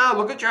look at you now.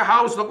 Look at your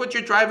house. Look what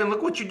you're driving.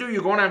 Look what you do.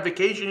 You're going on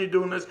vacation. You're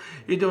doing this.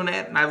 You're doing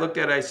that. And I looked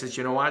at her. I says,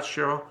 you know what,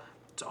 Cheryl?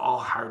 It's all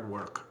hard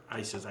work.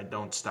 I says, I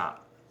don't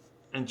stop.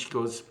 And she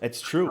goes, It's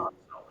true.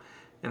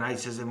 And I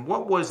says, and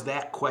what was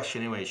that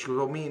question anyway? She goes,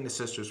 well, me and the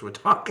sisters were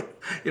talking,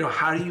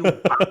 how do you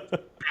bounce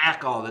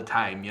back all the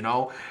time,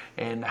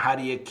 and how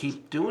do you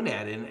keep doing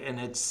that? And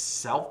it's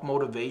self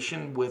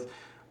motivation with,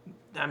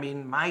 I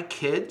mean, my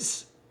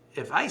kids,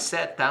 if I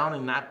sat down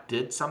and not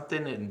did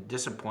something and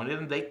disappointed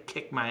them, they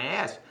kick my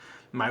ass.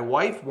 My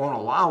wife won't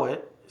allow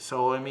it.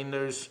 So, I mean,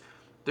 there's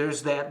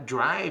that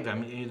drive. I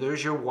mean,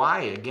 there's your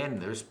why. Again,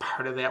 there's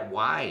part of that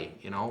why.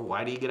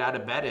 Why do you get out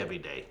of bed every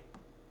day?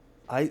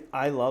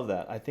 I love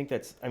that. I think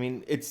that's, I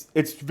mean,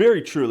 it's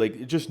very true.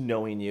 Like just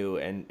knowing you,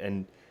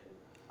 and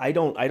I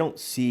don't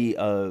see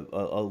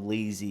a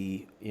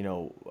lazy,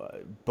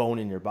 bone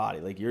in your body.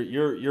 Like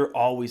you're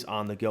always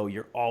on the go.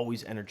 You're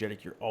always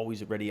energetic. You're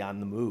always ready on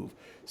the move.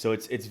 So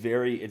it's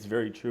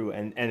very true.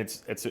 And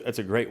it's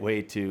a great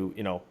way to,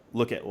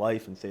 look at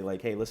life and say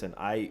like, hey, listen,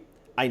 I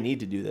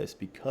need to do this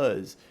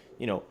because,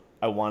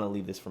 I want to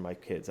leave this for my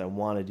kids. I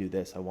want to do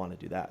this. I want to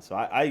do that. So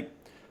I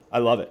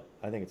love it.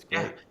 I think it's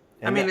Yeah. great.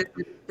 I And mean, that,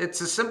 it's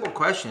a simple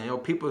question.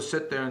 People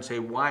sit there and say,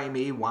 why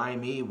me? Why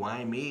me?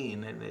 Why me?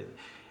 And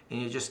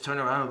you just turn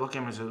around and look at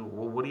them and say,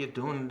 well, what are you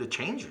doing to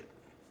change it?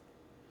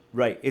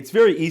 right. It's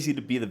very easy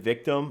to be the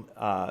victim.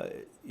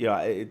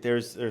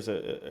 There's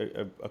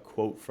a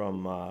quote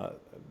from I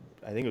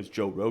think it was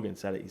Joe Rogan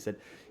said it. He said,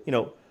 you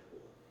know,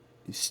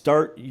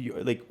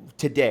 like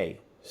today.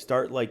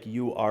 Start like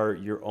you are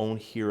your own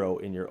hero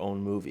in your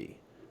own movie,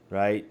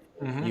 right?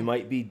 You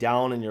might be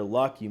down in your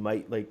luck. You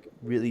might like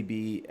really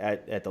be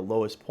at the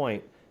lowest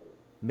point.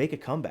 Make a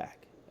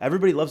comeback.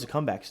 Everybody loves a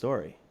comeback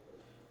story,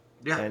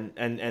 Yeah.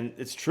 and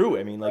it's true.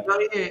 I mean, like,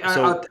 I'll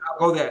so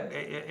go that.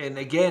 And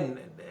again,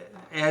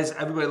 as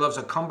everybody loves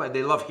a comeback,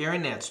 they love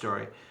hearing that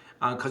story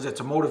because it's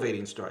a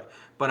motivating story.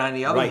 But on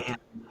the other right. hand,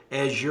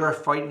 as you're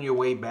fighting your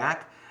way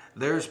back,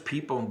 there's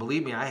people, and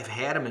believe me, I've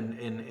had them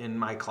in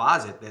my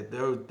closet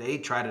that they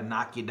try to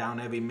knock you down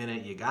every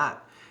minute you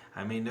got.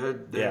 I mean,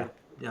 Yeah.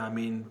 I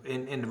mean,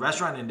 in the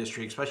restaurant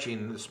industry, especially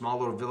in the small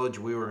little village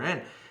we were in,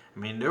 I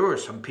mean, there were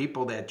some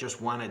people that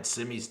just wanted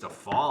Simmies to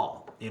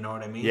fall. You know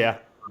what I mean? Yeah.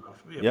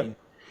 I mean, Yep.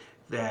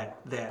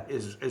 that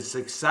is as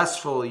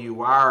successful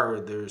you are,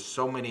 there's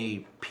so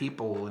many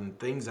people and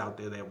things out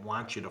there that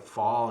want you to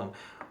fall and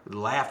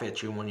laugh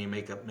at you when you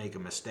make a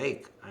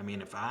mistake. I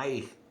mean, if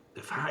I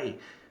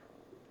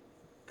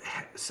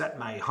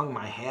hung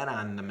my hat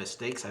on the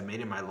mistakes I made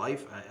in my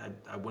life,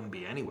 I wouldn't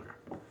be anywhere.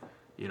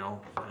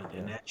 And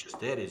Yeah. that's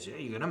just it. Is yeah,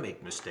 you're gonna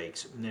make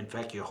mistakes, and in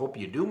fact, you hope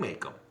you do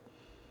make them.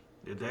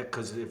 That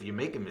because if you're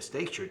making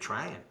mistakes, you're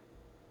trying.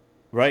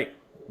 Right.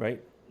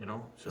 Right.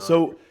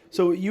 So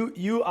So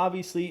you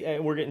obviously,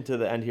 and we're getting to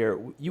the end here.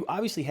 You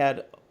obviously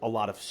had a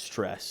lot of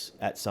stress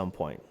at some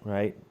point,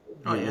 right?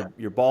 oh You're yeah, you're,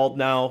 you're bald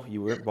now.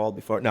 You weren't bald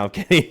before. No, I'm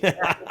kidding.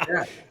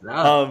 yeah, no.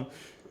 um,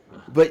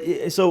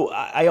 so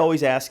I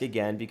always ask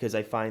again because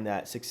I find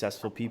that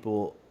successful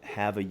people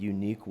have a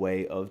unique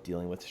way of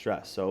dealing with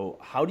stress. So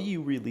how do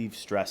you relieve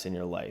stress in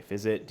your life?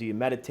 Do you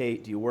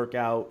meditate? Do you work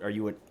out? Are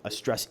you a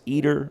stress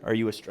eater? Are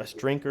you a stress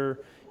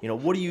drinker?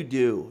 What do you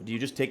do? Do you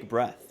just take a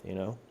breath?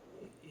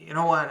 You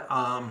know what?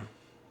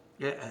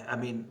 Yeah, I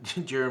mean,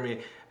 Jeremy,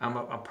 I'm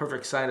a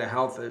perfect sign of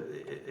health.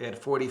 At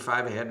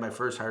 45, I had my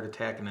first heart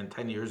attack, and then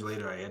 10 years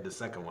later, I had the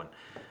second one.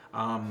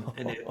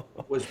 And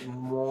was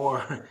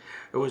more,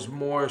 it was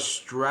more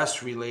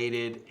stress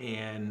related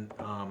and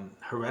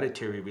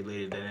hereditary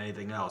related than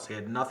anything else. It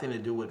had nothing to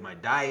do with my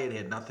diet. It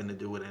had nothing to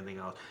do with anything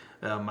else.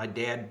 My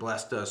dad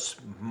blessed us,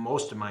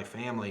 most of my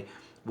family,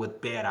 with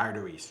bad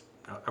arteries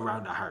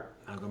around the heart.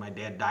 My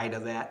dad died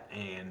of that,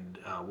 and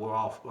we're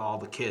all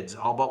the kids,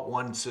 all but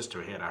one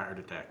sister had a heart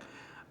attack,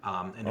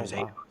 and Oh there's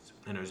eight wow. of us,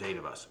 and there's eight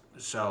of us.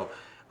 So,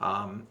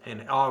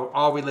 and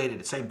all related,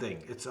 the same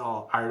thing. It's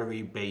all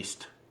artery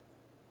based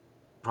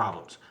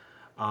problems.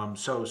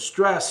 So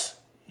stress,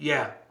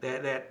 yeah,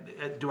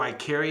 that do I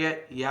carry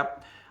it?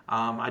 Yep.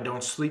 I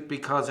don't sleep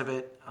because of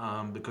it,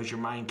 because your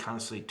mind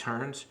constantly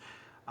turns.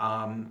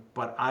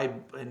 But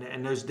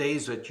and there's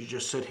days that you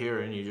just sit here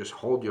and you just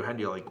hold your head.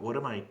 You're like, what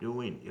am I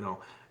doing?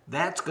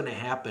 That's going to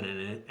happen,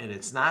 and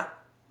it's not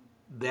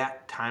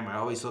that time. I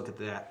always look at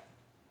that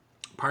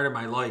part of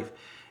my life,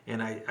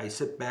 and I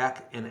sit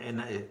back,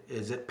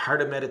 is it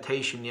part of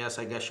meditation? Yes,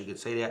 I guess you could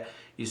say that.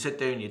 You sit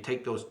there and you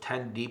take those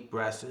 10 deep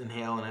breaths,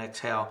 inhale and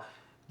exhale,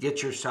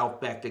 get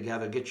yourself back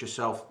together, get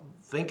yourself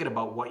thinking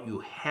about what you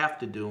have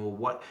to do,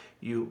 what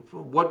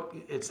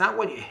it's not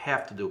what you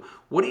have to do.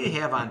 What do you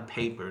have on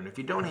paper? And if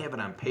you don't have it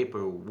on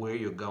paper where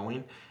you're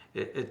going,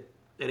 it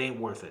ain't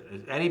worth it.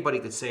 Anybody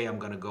could say I'm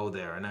going to go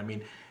there, and I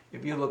mean,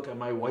 if you look at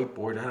my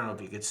whiteboard, I don't know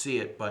if you could see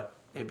it, but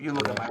if you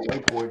look at my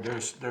whiteboard,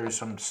 there's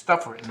some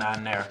stuff written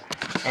on there,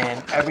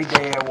 and every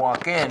day I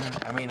walk in,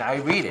 I mean, I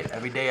read it.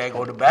 Every day I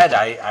go to bed,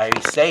 I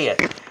say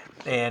it,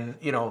 and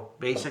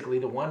basically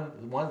the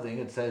one thing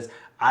it says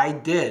I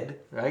did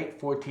right,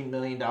 $14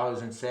 million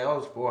in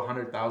sales,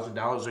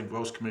 $400,000 in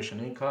gross commission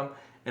income,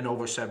 and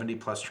over 70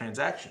 plus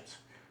transactions.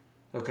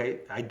 Okay,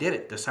 I did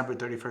it December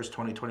 31st,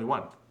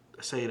 2021.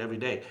 I say it every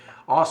day.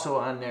 Also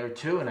on there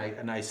too,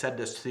 and I said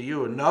this to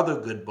you. Another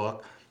good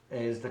book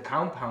is The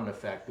Compound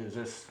Effect. There's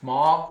a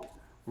small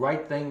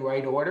right thing,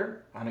 right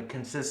order on a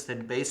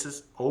consistent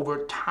basis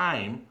over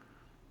time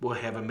will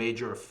have a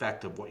major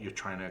effect of what you're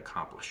trying to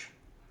accomplish.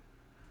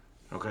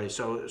 Okay,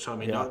 so I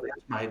mean, Yeah.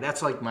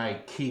 that's like my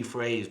key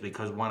phrase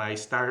because when I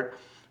start,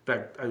 in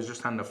fact, I was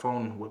just on the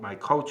phone with my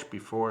coach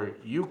before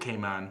you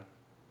came on.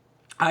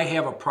 I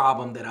have a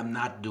problem that I'm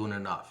not doing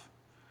enough.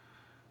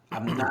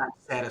 I'm not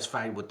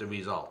satisfied with the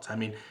results. I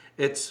mean,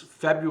 it's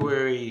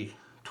February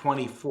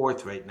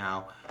 24th right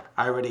now.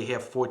 I already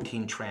have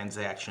 14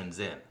 transactions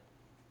in.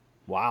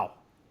 Wow.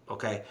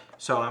 Okay,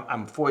 so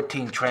I'm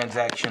 14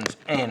 transactions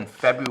in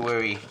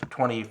February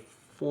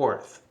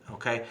 24th.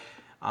 Okay,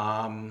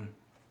 um,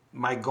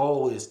 my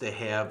goal is to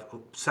have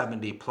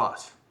 70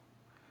 plus.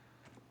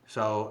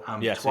 So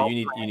I'm Yeah. So 12.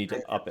 you need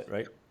to up it,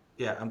 right?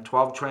 Yeah, I'm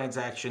 12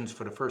 transactions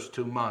for the first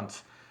 2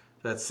 months.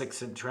 That's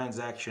six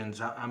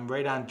transactions. I'm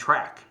right on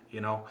track,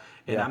 and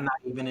Yeah. I'm not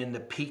even in the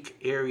peak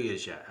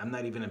areas yet. I'm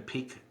not even in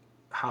peak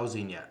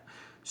housing yet.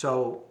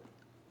 So,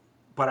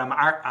 but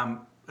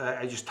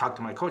I just talked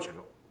to my coach. I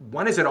go,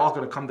 when is it all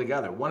going to come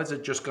together? When is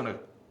it just going to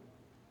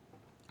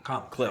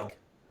come? Click.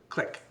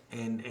 Click.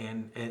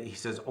 And he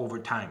says over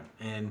time.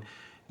 And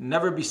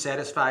never be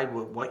satisfied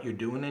with what you're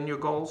doing in your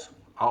goals.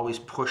 Always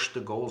push the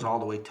goals all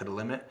the way to the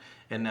limit.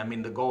 And I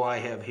mean, the goal I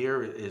have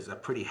here is a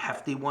pretty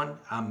hefty one.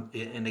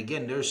 And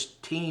again, there's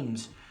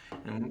teams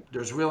and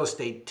there's real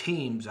estate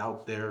teams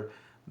out there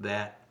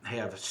that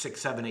have 6,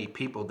 7, 8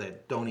 people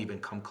that don't even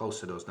come close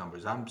to those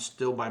numbers. I'm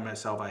still by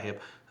myself. I have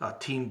a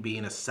team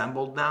being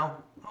assembled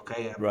now.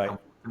 Okay, I'm Right.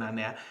 working on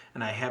that,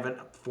 and I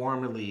haven't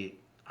formally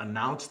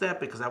announced that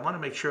because I want to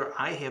make sure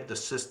I have the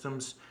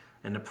systems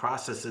and the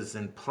processes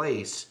in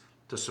place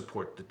to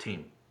support the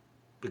team.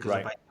 Because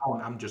if Right. I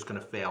don't, I'm just going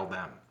to fail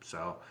them.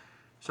 So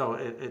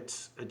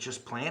it's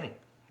just planning,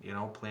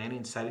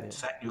 planning, Yeah.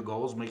 setting your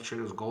goals, make sure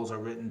those goals are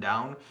written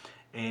down,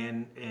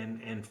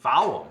 and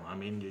follow them. I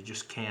mean, you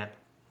just can't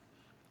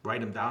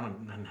write them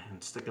down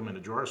and stick them in a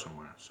drawer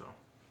somewhere. So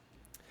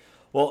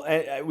Well,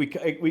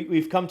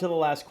 we've come to the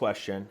last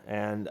question,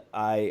 and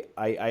I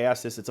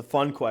asked this. It's a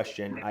fun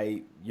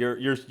question. Your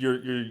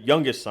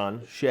youngest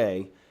son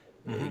Shay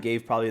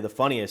gave probably the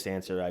funniest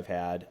answer I've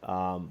had.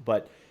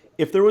 But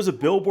if there was a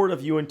billboard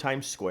of you in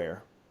Times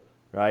Square,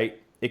 right?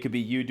 It could be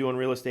you doing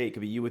real estate. It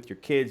could be you with your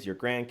kids, your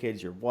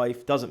grandkids, your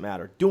wife. Doesn't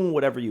matter. Doing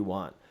whatever you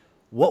want.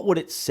 What would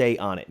it say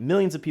on it?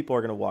 Millions of people are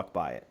going to walk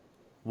by it.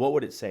 What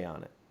would it say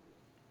on it?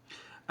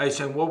 I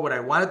said, what would I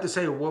want it to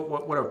say, or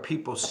what are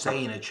people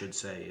saying it should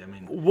say? I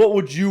mean, What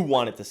would you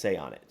want it to say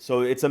on it?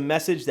 So it's a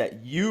message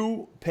that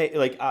you pay.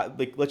 Like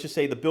let's just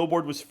say the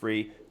billboard was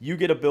free. You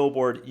get a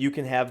billboard. You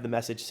can have the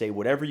message say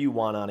whatever you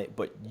want on it,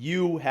 but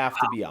you have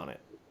to be on it.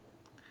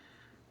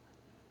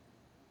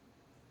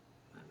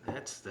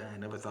 I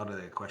never thought of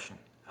that question.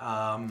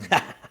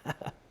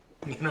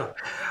 You know,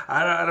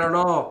 I don't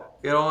know.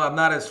 I'm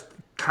not as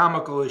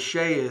comical as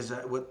Shay is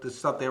with the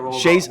stuff they roll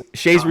out.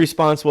 Shay's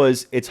response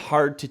was, "It's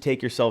hard to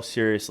take yourself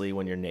seriously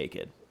when you're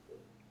naked."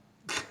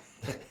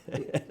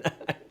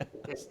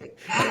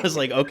 I was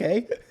like,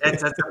 okay,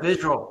 That's a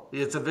visual.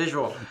 It's a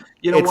visual.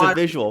 You know it's a what?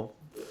 visual.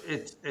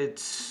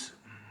 It's.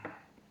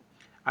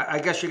 I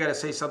guess you got to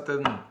say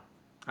something.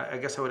 I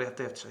guess I would have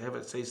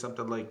it say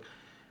something like,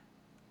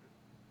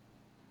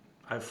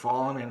 "I've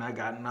fallen and I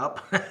gotten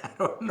up." I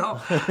don't know.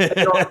 You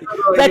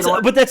That's know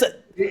what? but that's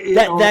You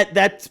know,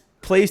 that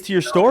plays to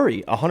your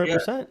story yeah.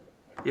 100%.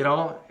 You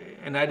know,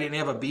 and I didn't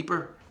have a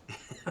beeper.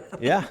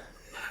 Yeah,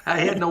 I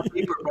had no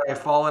beeper, but I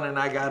fallen and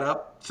I got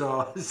up.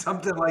 So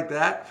something like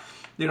that.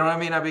 You know what I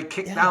mean? I've been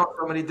kicked yeah, down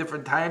so many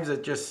different times.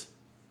 It,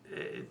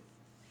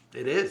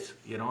 it is.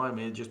 I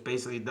mean, it just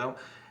basically don't.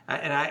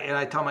 And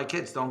I tell my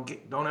kids don't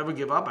ever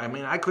give up. I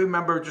mean, I could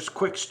remember just a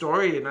quick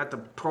story, and not to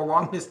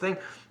prolong this thing,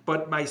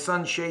 but my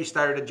son Shay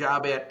started a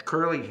job at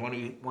Curly's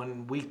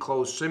when we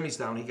closed Simmy's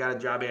down. He got a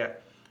job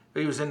at.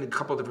 He was in a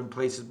couple different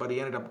places, but he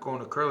ended up going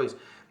to Curly's,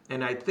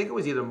 and I think it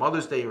was either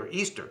Mother's Day or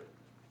Easter.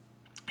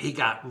 He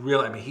got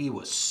real. I mean, he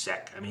was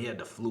sick. I mean, he had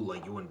the flu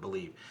like you wouldn't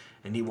believe.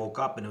 And he woke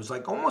up, and it was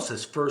like almost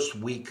his first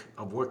week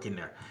of working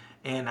there.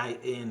 And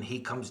he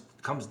comes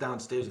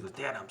downstairs. He goes,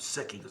 "Dad, I'm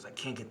sick." He goes, "I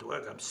can't get to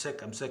work. I'm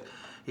sick. I'm sick."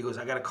 He goes,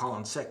 "I got to call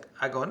in sick."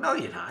 I go, "No,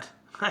 you're not."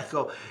 I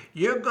go,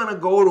 "You're gonna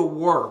go to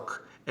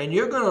work, and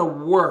you're gonna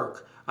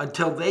work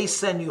until they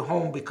send you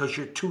home because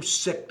you're too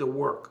sick to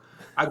work."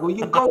 I go,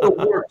 "You go to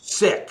work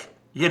sick."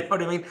 You know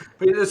what I mean?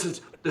 I mean, this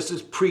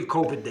is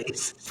pre-COVID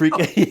days. freak.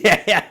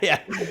 Yeah, yeah, yeah.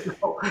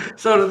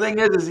 So the thing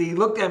is he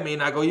looked at me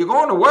and I go, "You're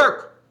going to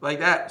work like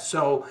that."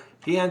 So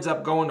he ends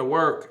up going to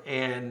work,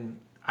 and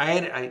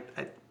I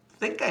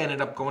think I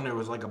ended up going there. It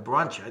was like a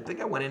brunch. I think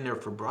I went in there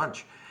for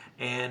brunch,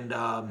 and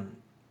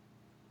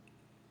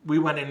we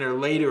went in there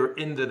later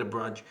into the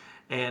brunch,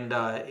 and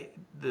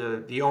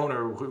the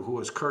owner who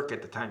was Kirk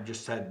at the time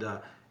just said,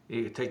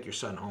 "You can take your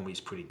son home. He's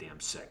pretty damn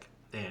sick."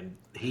 And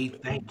he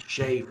thanked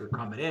Shay for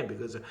coming in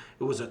because it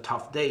was a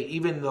tough day.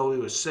 Even though he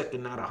was sick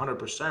and not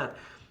 100%,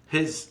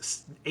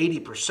 his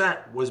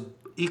 80% was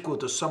equal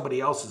to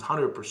somebody else's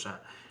 100%.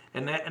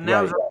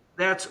 Right.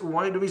 That's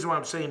one of the reason why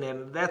I'm saying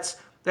that.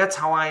 That's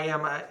how I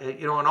am.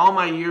 In all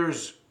my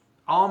years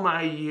all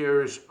my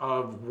years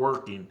of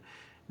working,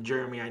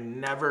 Jeremy, I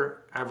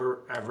never, ever,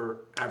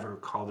 ever, ever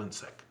called in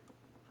sick.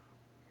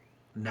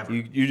 Never.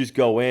 You just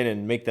go in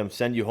and make them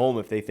send you home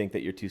if they think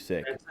that you're too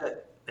sick. That's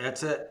it.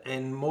 That's it.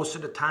 And most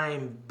of the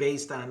time,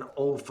 based on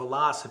old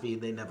philosophy,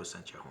 they never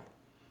sent you home.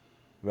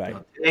 You Right.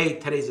 know,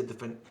 today's a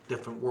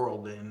different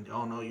world, and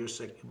oh no, you're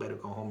sick. You better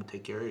go home and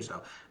take care of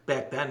yourself.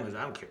 Back then was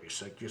I don't care if you're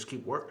sick, just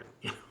keep working.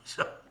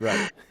 So,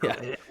 Right.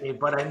 Yeah.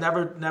 but I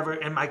never,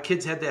 and my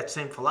kids had that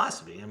same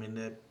philosophy. I mean,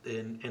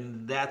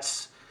 and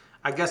that's,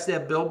 I guess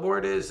that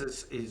billboard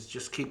is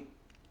just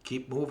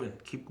keep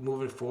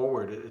moving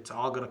forward. It's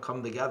all going to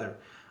come together.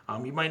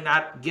 You might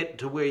not get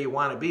to where you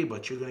want to be,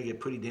 but you're going to get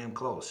pretty damn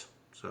close.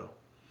 So.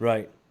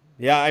 Right.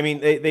 Yeah, I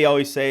mean they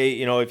always say,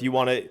 if you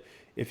want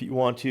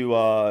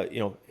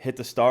to hit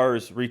the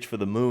stars, reach for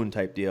the moon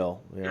type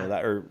deal, Yeah.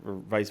 that or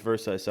vice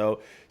versa.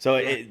 So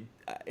Yeah.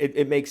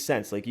 it makes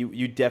sense. Like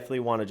you definitely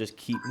want to just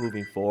keep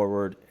moving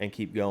forward and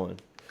keep going.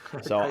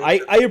 So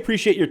I I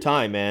appreciate your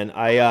time, man.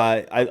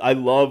 I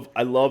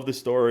love the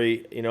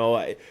story.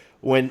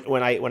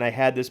 When I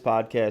had this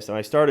podcast and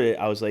I started it,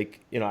 I was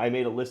like, I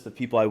made a list of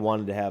people I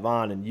wanted to have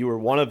on, and you were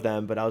one of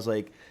them. But I was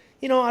like,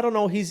 I don't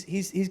know.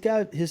 He's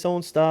got his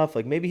own stuff.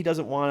 Like maybe he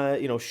doesn't want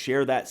to,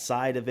 share that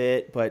side of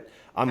it. But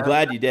I'm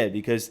glad you did,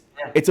 because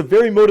Yeah. it's a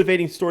very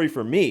motivating story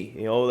for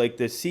me. Like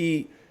to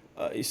see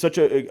such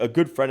a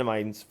good friend of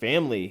mine's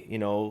family,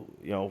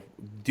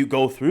 do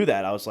go through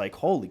that. I was like,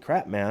 holy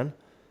crap, man.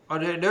 Oh,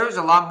 there's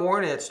a lot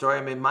more in that story.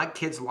 I mean, my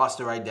kids lost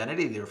their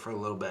identity there for a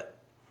little bit.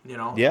 You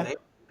know, Yeah.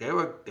 they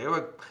were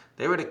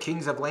the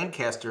kings of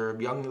Lancaster,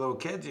 young little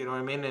kids. You know what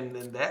I mean? And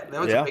that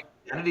was a Yeah. big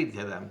identity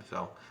to them.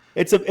 So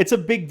It's a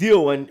big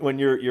deal when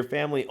your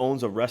family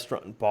owns a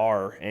restaurant and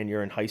bar and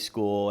you're in high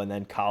school and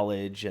then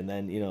college and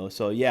then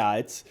so yeah,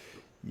 it's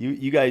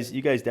you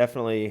guys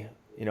definitely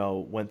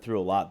went through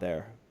a lot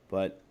there.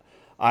 But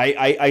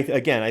I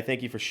again, I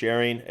thank you for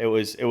sharing. It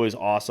was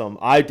awesome.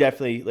 I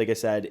definitely, like I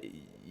said,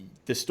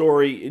 the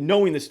story,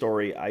 knowing the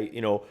story,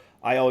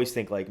 I always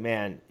think like,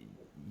 man,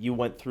 you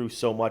went through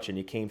so much and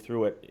you came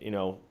through it,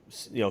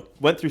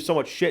 went through so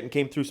much shit and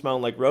came through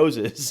smelling like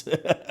roses.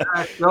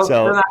 still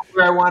so not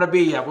where I want to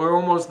be yet. We're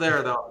almost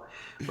there though.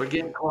 We're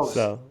getting close.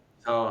 so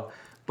So,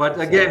 but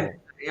again,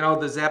 so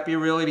the Zappia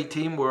Realty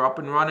team, we're up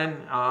and running.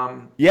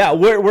 Yeah,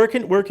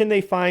 where can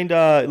they find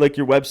like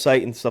your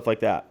website and stuff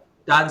like that?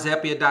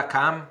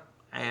 DonZappia.com,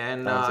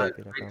 and right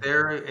DonZappia.com.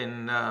 there.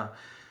 And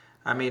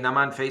I mean, I'm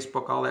on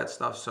Facebook, all that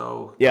stuff.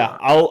 So, Yeah,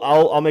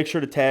 I'll make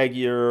sure to tag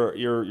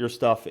your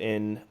stuff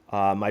in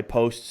my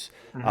posts.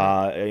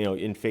 mhm.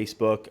 In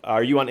Facebook.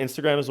 Are you on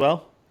Instagram as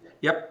well? Yep,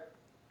 yep.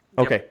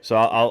 Okay, so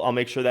I'll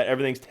make sure that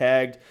everything's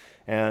tagged,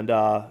 and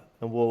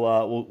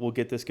we'll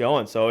get this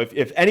going. So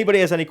if anybody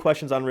has any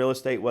questions on real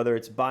estate, whether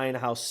it's buying a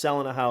house,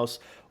 selling a house,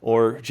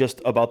 or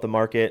just about the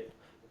market,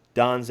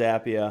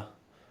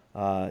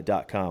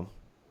 donzappia.com.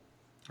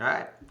 All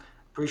right.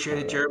 Appreciate All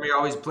it, right. Jeremy.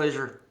 Always a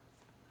pleasure.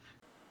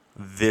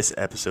 This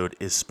episode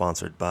is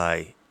sponsored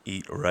by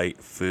Eat Right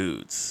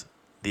Foods,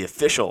 the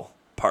official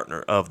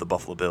partner of the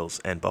Buffalo Bills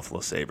and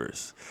Buffalo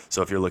Sabres.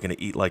 So if you're looking to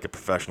eat like a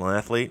professional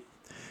athlete,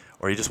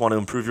 or you just want to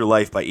improve your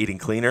life by eating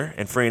cleaner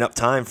and freeing up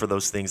time for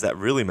those things that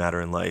really matter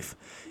in life,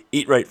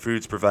 Eat Right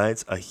Foods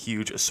provides a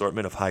huge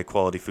assortment of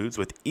high-quality foods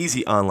with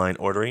easy online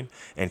ordering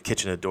and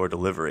kitchen-to-door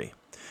delivery.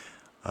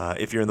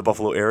 If you're in the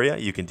Buffalo area,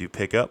 you can do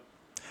pickup,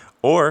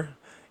 or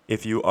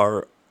if you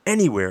are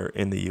anywhere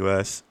in the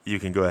U.S., you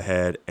can go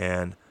ahead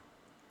and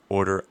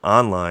order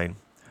online,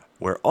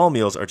 where all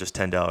meals are just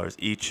 $10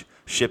 each.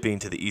 Shipping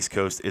to the East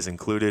Coast is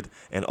included,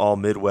 and all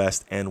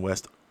Midwest and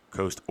West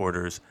Coast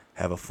orders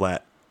have a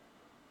flat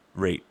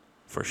rate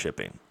for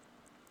shipping.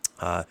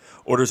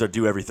 Orders are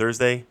due every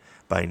Thursday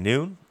by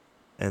noon,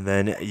 and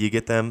then you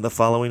get them the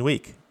following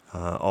week.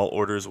 All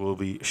orders will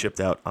be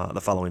shipped out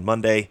the following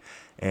Monday,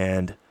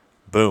 and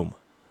boom,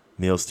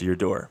 meals to your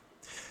door.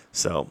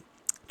 So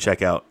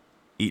check out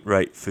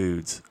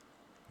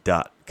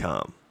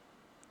eatrightfoods.com.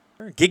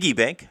 Giggy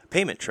Bank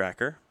payment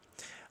tracker.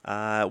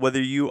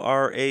 Whether you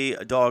are a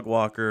dog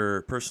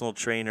walker, personal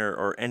trainer,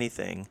 or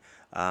anything,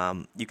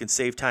 you can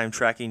save time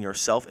tracking your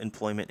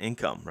self-employment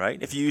income,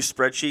 right? If you use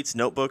spreadsheets,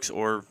 notebooks,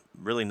 or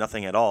really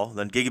nothing at all,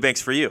 then Giggy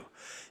Bank's for you.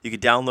 You can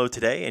download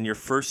today, and your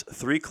first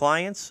 3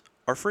 clients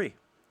are free.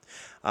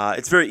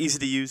 It's very easy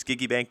to use.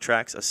 Giggy Bank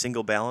tracks a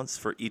single balance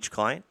for each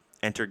client.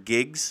 Enter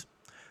gigs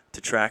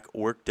to track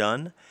work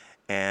done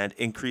and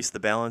increase the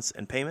balance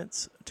and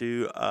payments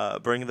to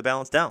bring the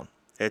balance down.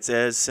 It's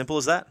as simple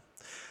as that.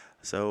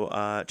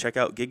 So check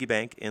out Giggy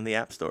Bank in the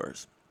app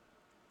stores.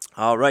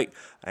 All right,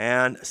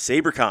 and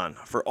SaberCon.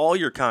 For all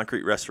your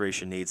concrete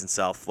restoration needs in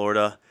South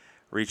Florida,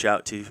 reach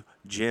out to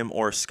Jim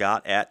or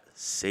Scott at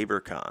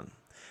SaberCon.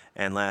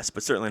 And last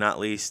but certainly not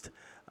least,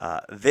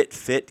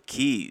 VitFit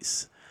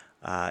Keys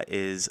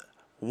is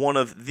one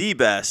of the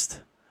best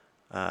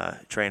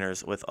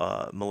trainers with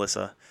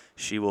Melissa.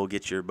 She will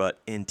get your butt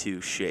into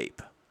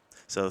shape.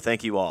 So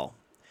thank you all,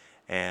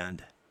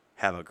 and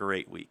have a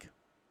great week.